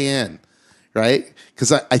stay in," right?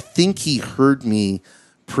 Because I think he heard me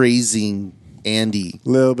praising Andy a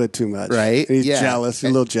little bit too much, right? He's jealous.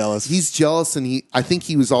 He's a little jealous. He's jealous, and I think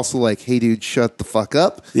he was also like, "Hey, dude, shut the fuck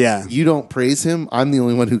up. Yeah, you don't praise him. I'm the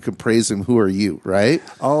only one who can praise him. Who are you?" Right?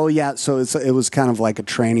 Oh yeah. So it was kind of like a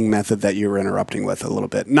training method that you were interrupting with a little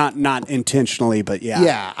bit, not intentionally, but yeah.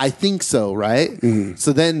 Yeah, I think so. Right. Mm-hmm.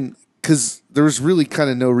 So then, because there was really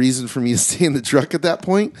kind of no reason for me to stay in the truck at that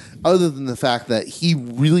point, other than the fact that he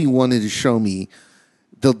really wanted to show me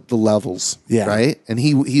the levels, Yeah. right? And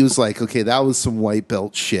he was like, okay, that was some white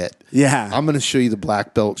belt shit. Yeah. I'm going to show you the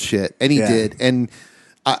black belt shit. And he Yeah. did. And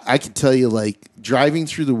I can tell you, like, driving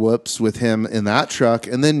through the whoops with him in that truck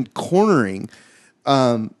and then cornering,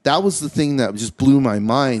 that was the thing that just blew my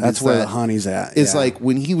mind. That's where the honey's at. It's yeah. like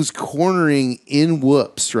when he was cornering in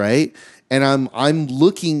whoops, right? And I'm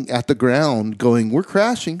looking at the ground going, we're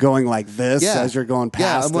crashing. Going like this as you're going past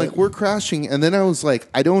Yeah, I'm like, we're crashing. And then I was like,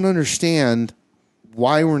 I don't understand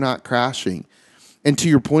why we're not crashing. And to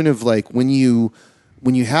your point of like, when you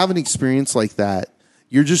have an experience like that,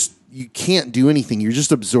 you can't do anything. You're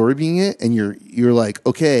just absorbing it and you're like,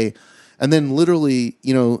 okay. And then literally,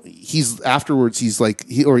 he's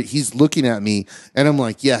looking at me and I'm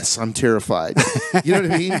like, yes, I'm terrified. You know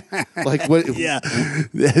what I mean? Like what? Yeah.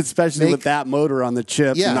 Especially with that motor on the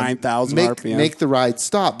chip, 9,000 RPM. Make the ride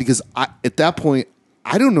stop because at that point,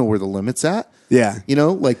 I don't know where the limit's at. Yeah.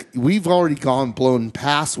 Like we've already blown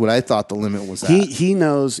past what I thought the limit was at. He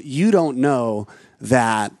knows, you don't know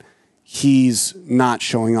that he's not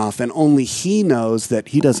showing off, and only he knows that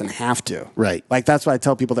he doesn't have to. Right. Like, that's why I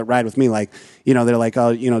tell people that ride with me, like, they're like,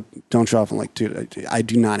 oh, don't show off. I'm like, dude, I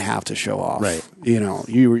do not have to show off. Right.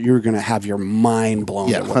 You're going to have your mind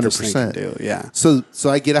blown at what 100%. this thing can do. Yeah. So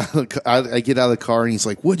I get out of the car and he's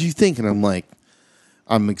like, what'd you think? And I'm like,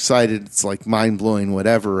 I'm excited. It's like mind blowing,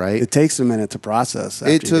 whatever. Right. It takes a minute to process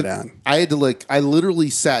after you get out. I literally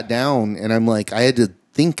sat down and I'm like, I had to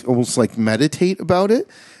think, almost like meditate about it.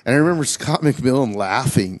 And I remember Scott McMillan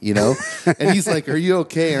laughing, and he's like, are you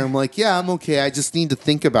okay? And I'm like, yeah, I'm okay. I just need to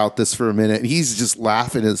think about this for a minute. And he's just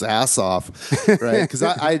laughing his ass off, right? Because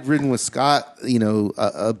I'd ridden with Scott,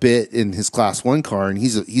 a bit in his Class 1 car, and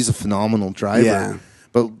he's a phenomenal driver. Yeah.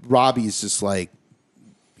 But Robbie's just like,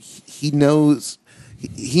 he knows,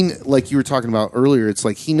 he like you were talking about earlier, it's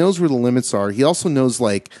like he knows where the limits are. He also knows,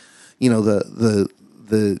 like,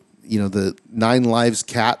 the 9 lives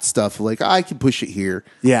cat stuff. Like, I can push it here.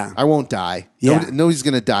 Yeah. I won't die. Yeah. Nobody's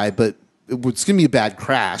going to die, but it's going to be a bad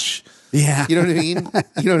crash. Yeah. You know what I mean?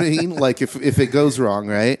 You know what I mean? Like, if it goes wrong,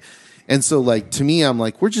 right? And so, like, to me, I'm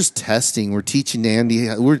like, we're just testing. We're teaching Andy.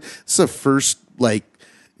 It's the first, like,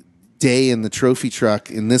 day in the trophy truck,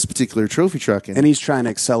 in this particular trophy truck. And he's trying to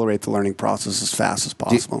accelerate the learning process as fast as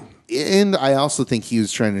possible. And I also think he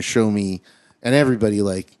was trying to show me, and everybody,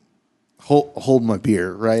 like, hold my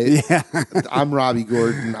beer, right? Yeah. I'm Robbie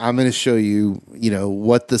Gordon. I'm going to show you,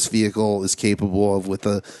 what this vehicle is capable of with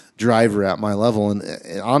a driver at my level.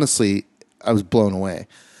 And honestly, I was blown away.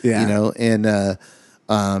 Yeah. And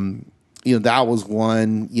that was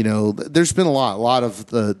one. There's been a lot of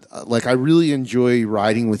the like. I really enjoy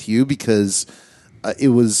riding with you because it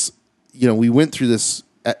was, we went through this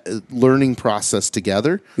learning process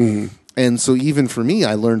together. Mm-hmm. And so even for me,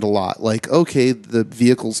 I learned a lot. Like, okay, the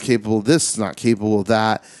vehicle's capable of this, not capable of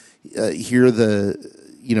that. Here are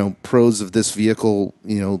the, pros of this vehicle,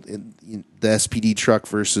 the SPD truck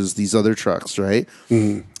versus these other trucks, right?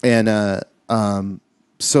 Mm-hmm. And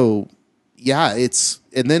so, yeah,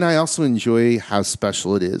 and then I also enjoy how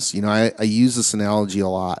special it is. I use this analogy a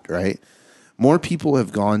lot, right? More people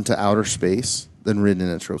have gone to outer space than ridden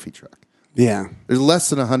in a trophy truck. Yeah. There's less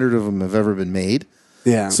than 100 of them have ever been made.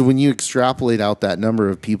 Yeah. So when you extrapolate out that number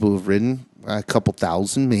of people who've ridden, a couple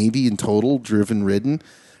thousand maybe in total, ridden,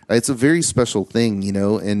 it's a very special thing,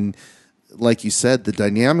 and like you said, the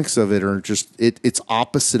dynamics of it are just, it's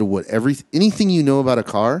opposite of what anything you know about a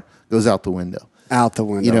car goes out the window. Out the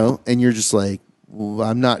window. And you're just like, well,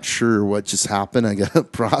 I'm not sure what just happened. I got to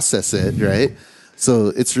process it, right? So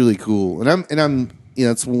it's really cool. And I'm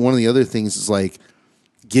it's one of the other things is like,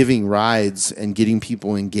 giving rides and getting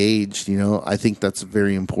people engaged, I think that's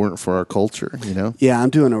very important for our culture, Yeah,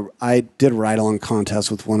 I did a ride-along contest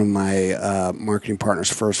with one of my marketing partners,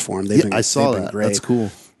 First Form. I saw that. Great. That's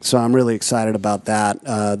cool. So I'm really excited about that.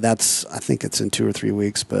 I think it's in 2 or 3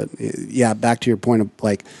 weeks, but yeah, back to your point of,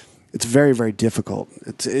 like, it's very, very difficult.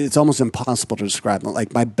 It's almost impossible to describe.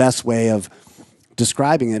 Like, my best way of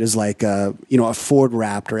describing it is like a Ford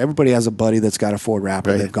Raptor. Everybody has a buddy that's got a Ford Raptor.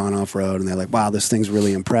 Right. They've gone off road and they're like, wow, this thing's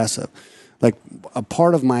really impressive. Like, a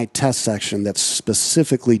part of my test section that's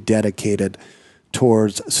specifically dedicated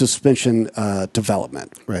towards suspension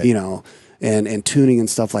development, right. And tuning and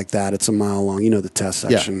stuff like that. It's a mile long. The test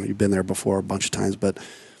section. Yeah. You've been there before a bunch of times, but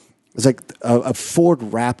it's like a Ford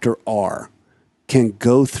Raptor R can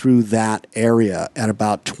go through that area at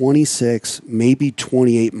about 26, maybe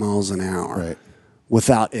 28 miles an hour. Right.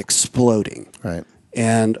 Without exploding. Right.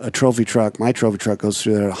 And my trophy truck goes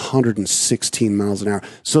through that at 116 miles an hour.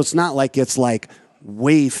 So it's not like it's like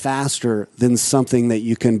way faster than something that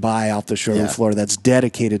you can buy off the showroom floor that's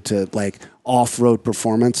dedicated to like off-road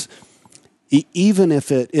performance. even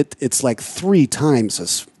if it's like 3 times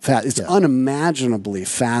as fast, it's unimaginably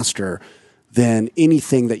faster than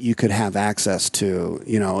anything that you could have access to,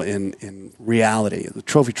 in reality. The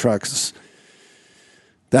trophy trucks,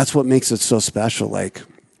 that's what makes it so special. Like,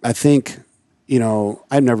 I think,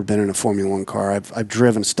 I've never been in a Formula One car. I've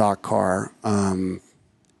driven a stock car, and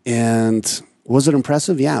was it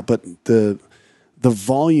impressive? Yeah, but the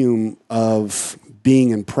volume of being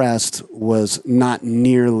impressed was not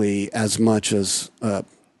nearly as much as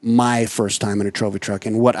my first time in a trophy truck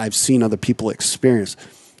and what I've seen other people experience.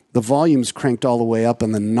 The volume's cranked all the way up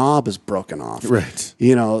and the knob is broken off. Right.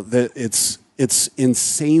 It's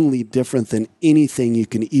insanely different than anything you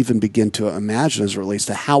can even begin to imagine as it relates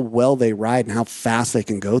to how well they ride and how fast they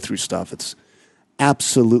can go through stuff. It's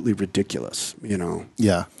absolutely ridiculous,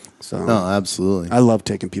 Yeah. So no, absolutely. I love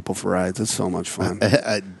taking people for rides. It's so much fun.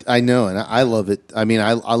 I know, and I love it. I mean,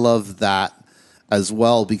 I love that as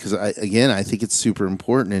well because I think it's super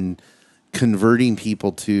important in converting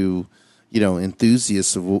people to,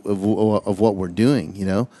 enthusiasts of what we're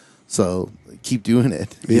doing. So keep doing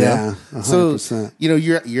it. Yeah, 100%. So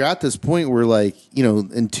you're at this point where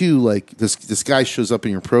and two, this guy shows up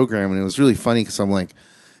in your program, and it was really funny because I'm like,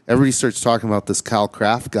 everybody starts talking about this Kyle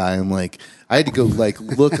Kraft guy. I'm like, I had to go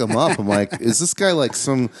look him up. I'm like, is this guy did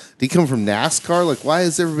he come from NASCAR? Like, why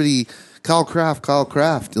is everybody Kyle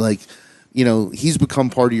Kraft? Like, he's become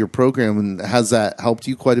part of your program, and has that helped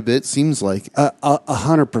you quite a bit? Seems like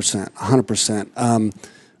 100%.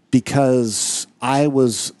 Because I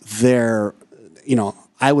was there,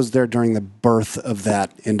 I was there during the birth of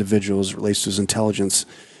that individual as it relates to his intelligence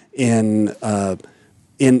in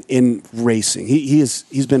racing.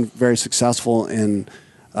 He's been very successful in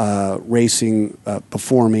racing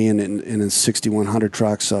before me and in his 6100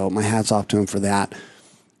 truck. So my hat's off to him for that.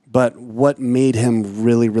 But what made him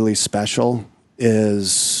really, really special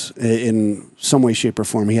is in some way, shape, or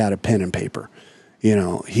form, he had a pen and paper.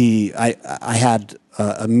 I had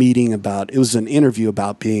a meeting it was an interview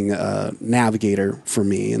about being a navigator for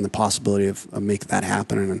me and the possibility of making that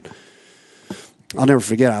happen. And I'll never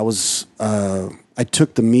forget, I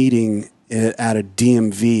took the meeting at a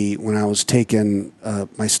DMV when I was taking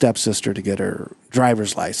my stepsister to get her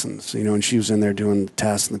driver's license, and she was in there doing the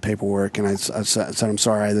tests and the paperwork. And I said, I'm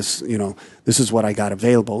sorry, this is what I got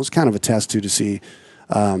available. It was kind of a test to see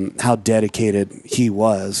how dedicated he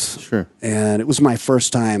was. Sure. And it was my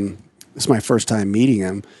first time. It's my first time meeting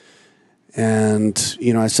him. And,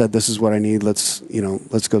 I said, this is what I need. Let's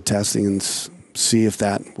go testing and see if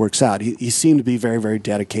that works out. He seemed to be very, very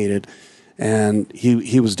dedicated, and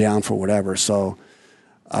he was down for whatever. So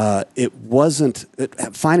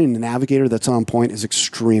finding a navigator that's on point is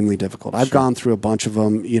extremely difficult. I've gone through a bunch of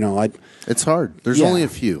them. It's hard. There's only a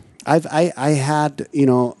few. I had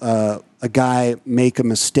a guy make a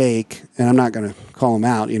mistake, and I'm not going to call him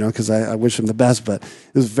out, because I wish him the best, but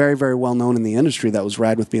it was very, very well known in the industry that was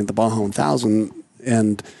riding with me at the Baja 1000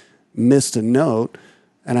 and missed a note,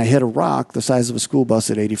 and I hit a rock the size of a school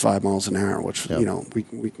bus at 85 miles an hour, which,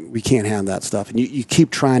 we can't have that stuff. And you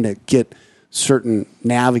keep trying to get certain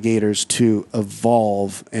navigators to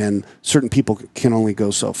evolve, and certain people can only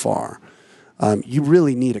go so far. You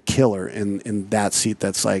really need a killer in that seat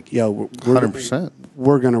that's like, we're 100%.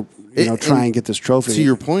 We're going to try and get this trophy. To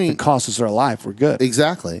your point, it costs us our life. We're good.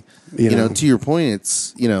 Exactly. To your point,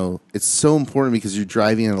 it's it's so important because you're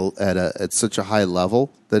driving at such a high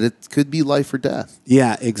level that it could be life or death.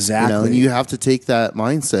 Yeah, exactly. And you have to take that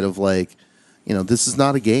mindset of this is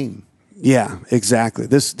not a game. Yeah, exactly.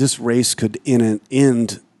 This race could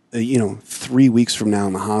end 3 weeks from now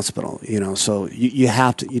in the hospital. So you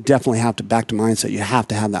definitely have to, back to mindset. You have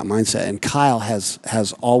to have that mindset, and Kyle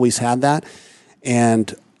has always had that.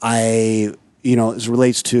 And as it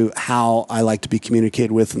relates to how I like to be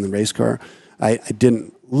communicated with in the race car, I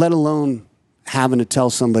didn't, let alone having to tell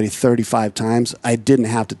somebody 35 times, I didn't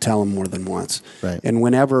have to tell him more than once. Right. And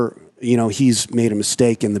whenever, he's made a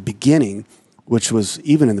mistake in the beginning, which was,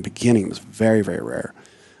 even in the beginning, was very, very rare.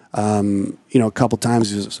 A couple times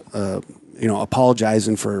he was,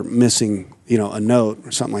 apologizing for missing, a note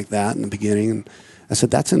or something like that in the beginning. And I said,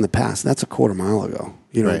 that's in the past. That's a quarter mile ago.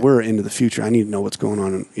 Right. We're into the future. I need to know what's going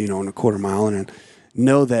on, in a quarter mile, and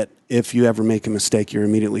know that if you ever make a mistake, you're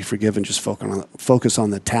immediately forgiven. Just focus on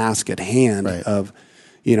the task at hand of,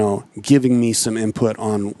 giving me some input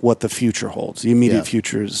on what the future holds. The immediate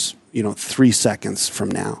future is, 3 seconds from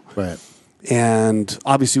now. Right. And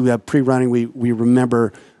obviously we have pre-running. We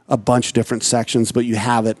remember a bunch of different sections, but you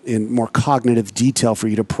have it in more cognitive detail for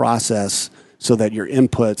you to process so that your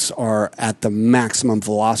inputs are at the maximum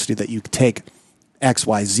velocity that you take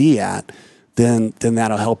XYZ at. then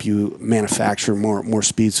that'll help you manufacture more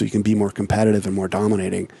speed so you can be more competitive and more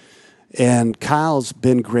dominating. And Kyle's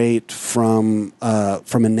been great from a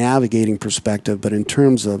navigating perspective, but in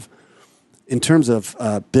terms of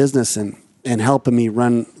business and helping me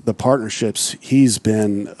run the partnerships, he's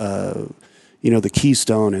been the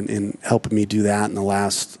keystone in helping me do that in the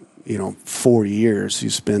last 4 years.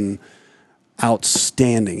 He's been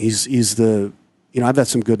outstanding. He's the I've had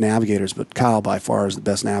some good navigators, but Kyle by far is the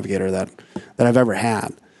best navigator that I've ever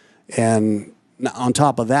had. And on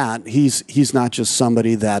top of that, he's not just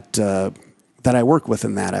somebody that I work with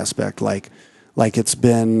in that aspect. Like it's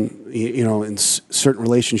been in certain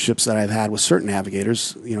relationships that I've had with certain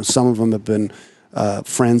navigators. Some of them have been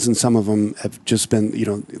friends, and some of them have just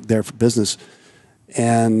been there for business.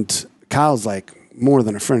 And Kyle's like more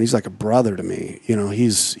than a friend. He's like a brother to me.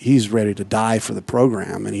 He's ready to die for the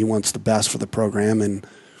program, and he wants the best for the program, and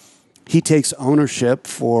he takes ownership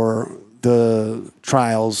for the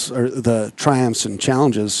trials or the triumphs and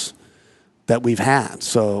challenges that we've had.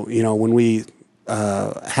 So, when we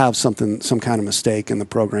have some kind of mistake in the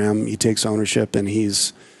program, he takes ownership, and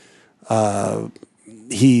he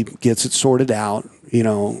gets it sorted out.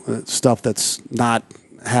 Stuff that's not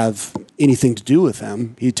have anything to do with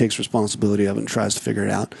him, he takes responsibility of it and tries to figure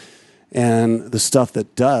it out. And the stuff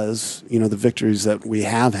that does, the victories that we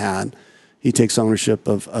have had, he takes ownership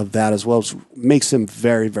of that as well. It makes him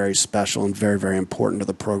very, very special and very, very important to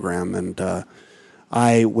the program. And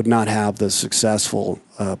I would not have the successful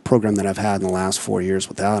program that I've had in the last 4 years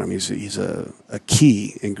without him. He's a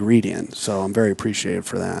key ingredient. So I'm very appreciative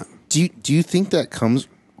for that. Do you think that comes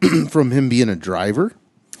from him being a driver?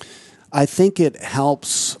 I think it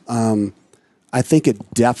helps. I think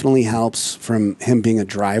it definitely helps from him being a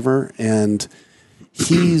driver, and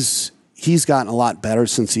he's gotten a lot better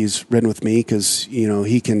since he's ridden with me because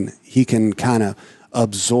he can kind of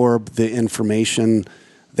absorb the information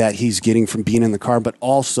that he's getting from being in the car, but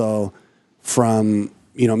also from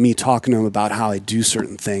me talking to him about how I do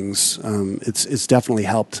certain things. It's definitely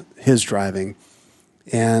helped his driving.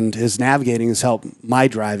 And his navigating has helped my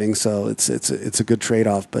driving, so it's a good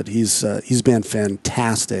trade-off. But he's been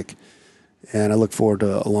fantastic, and I look forward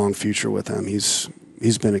to a long future with him. He's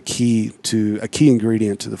been a key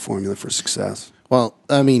ingredient to the formula for success. Well,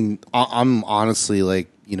 I mean, I'm honestly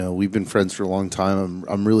we've been friends for a long time.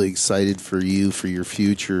 I'm really excited for you, for your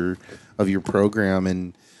future of your program,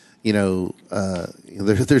 and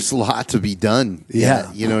there's a lot to be done.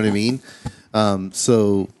 Yeah, you know what I mean.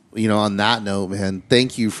 So. On that note, man,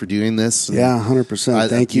 thank you for doing this. Yeah, 100%.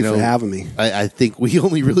 Thank you for having me. I think we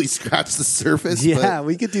only really scratched the surface. Yeah,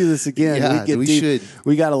 we could do this again. Yeah, we should.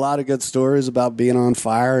 We got a lot of good stories about being on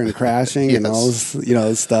fire and crashing and all this,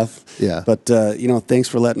 this stuff. Yeah. But thanks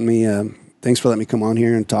for letting me come on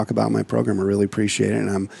here and talk about my program. I really appreciate it,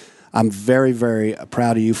 and I'm very, very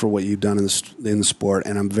proud of you for what you've done in the sport,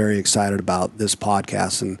 and I'm very excited about this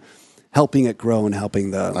podcast and helping it grow and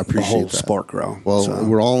helping the whole sport grow. Well,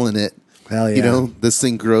 we're all in it. Hell yeah. This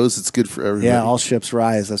thing grows. It's good for everybody. Yeah, all ships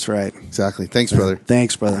rise. That's right. Exactly. Thanks, brother.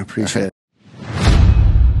 Thanks, brother. I appreciate it.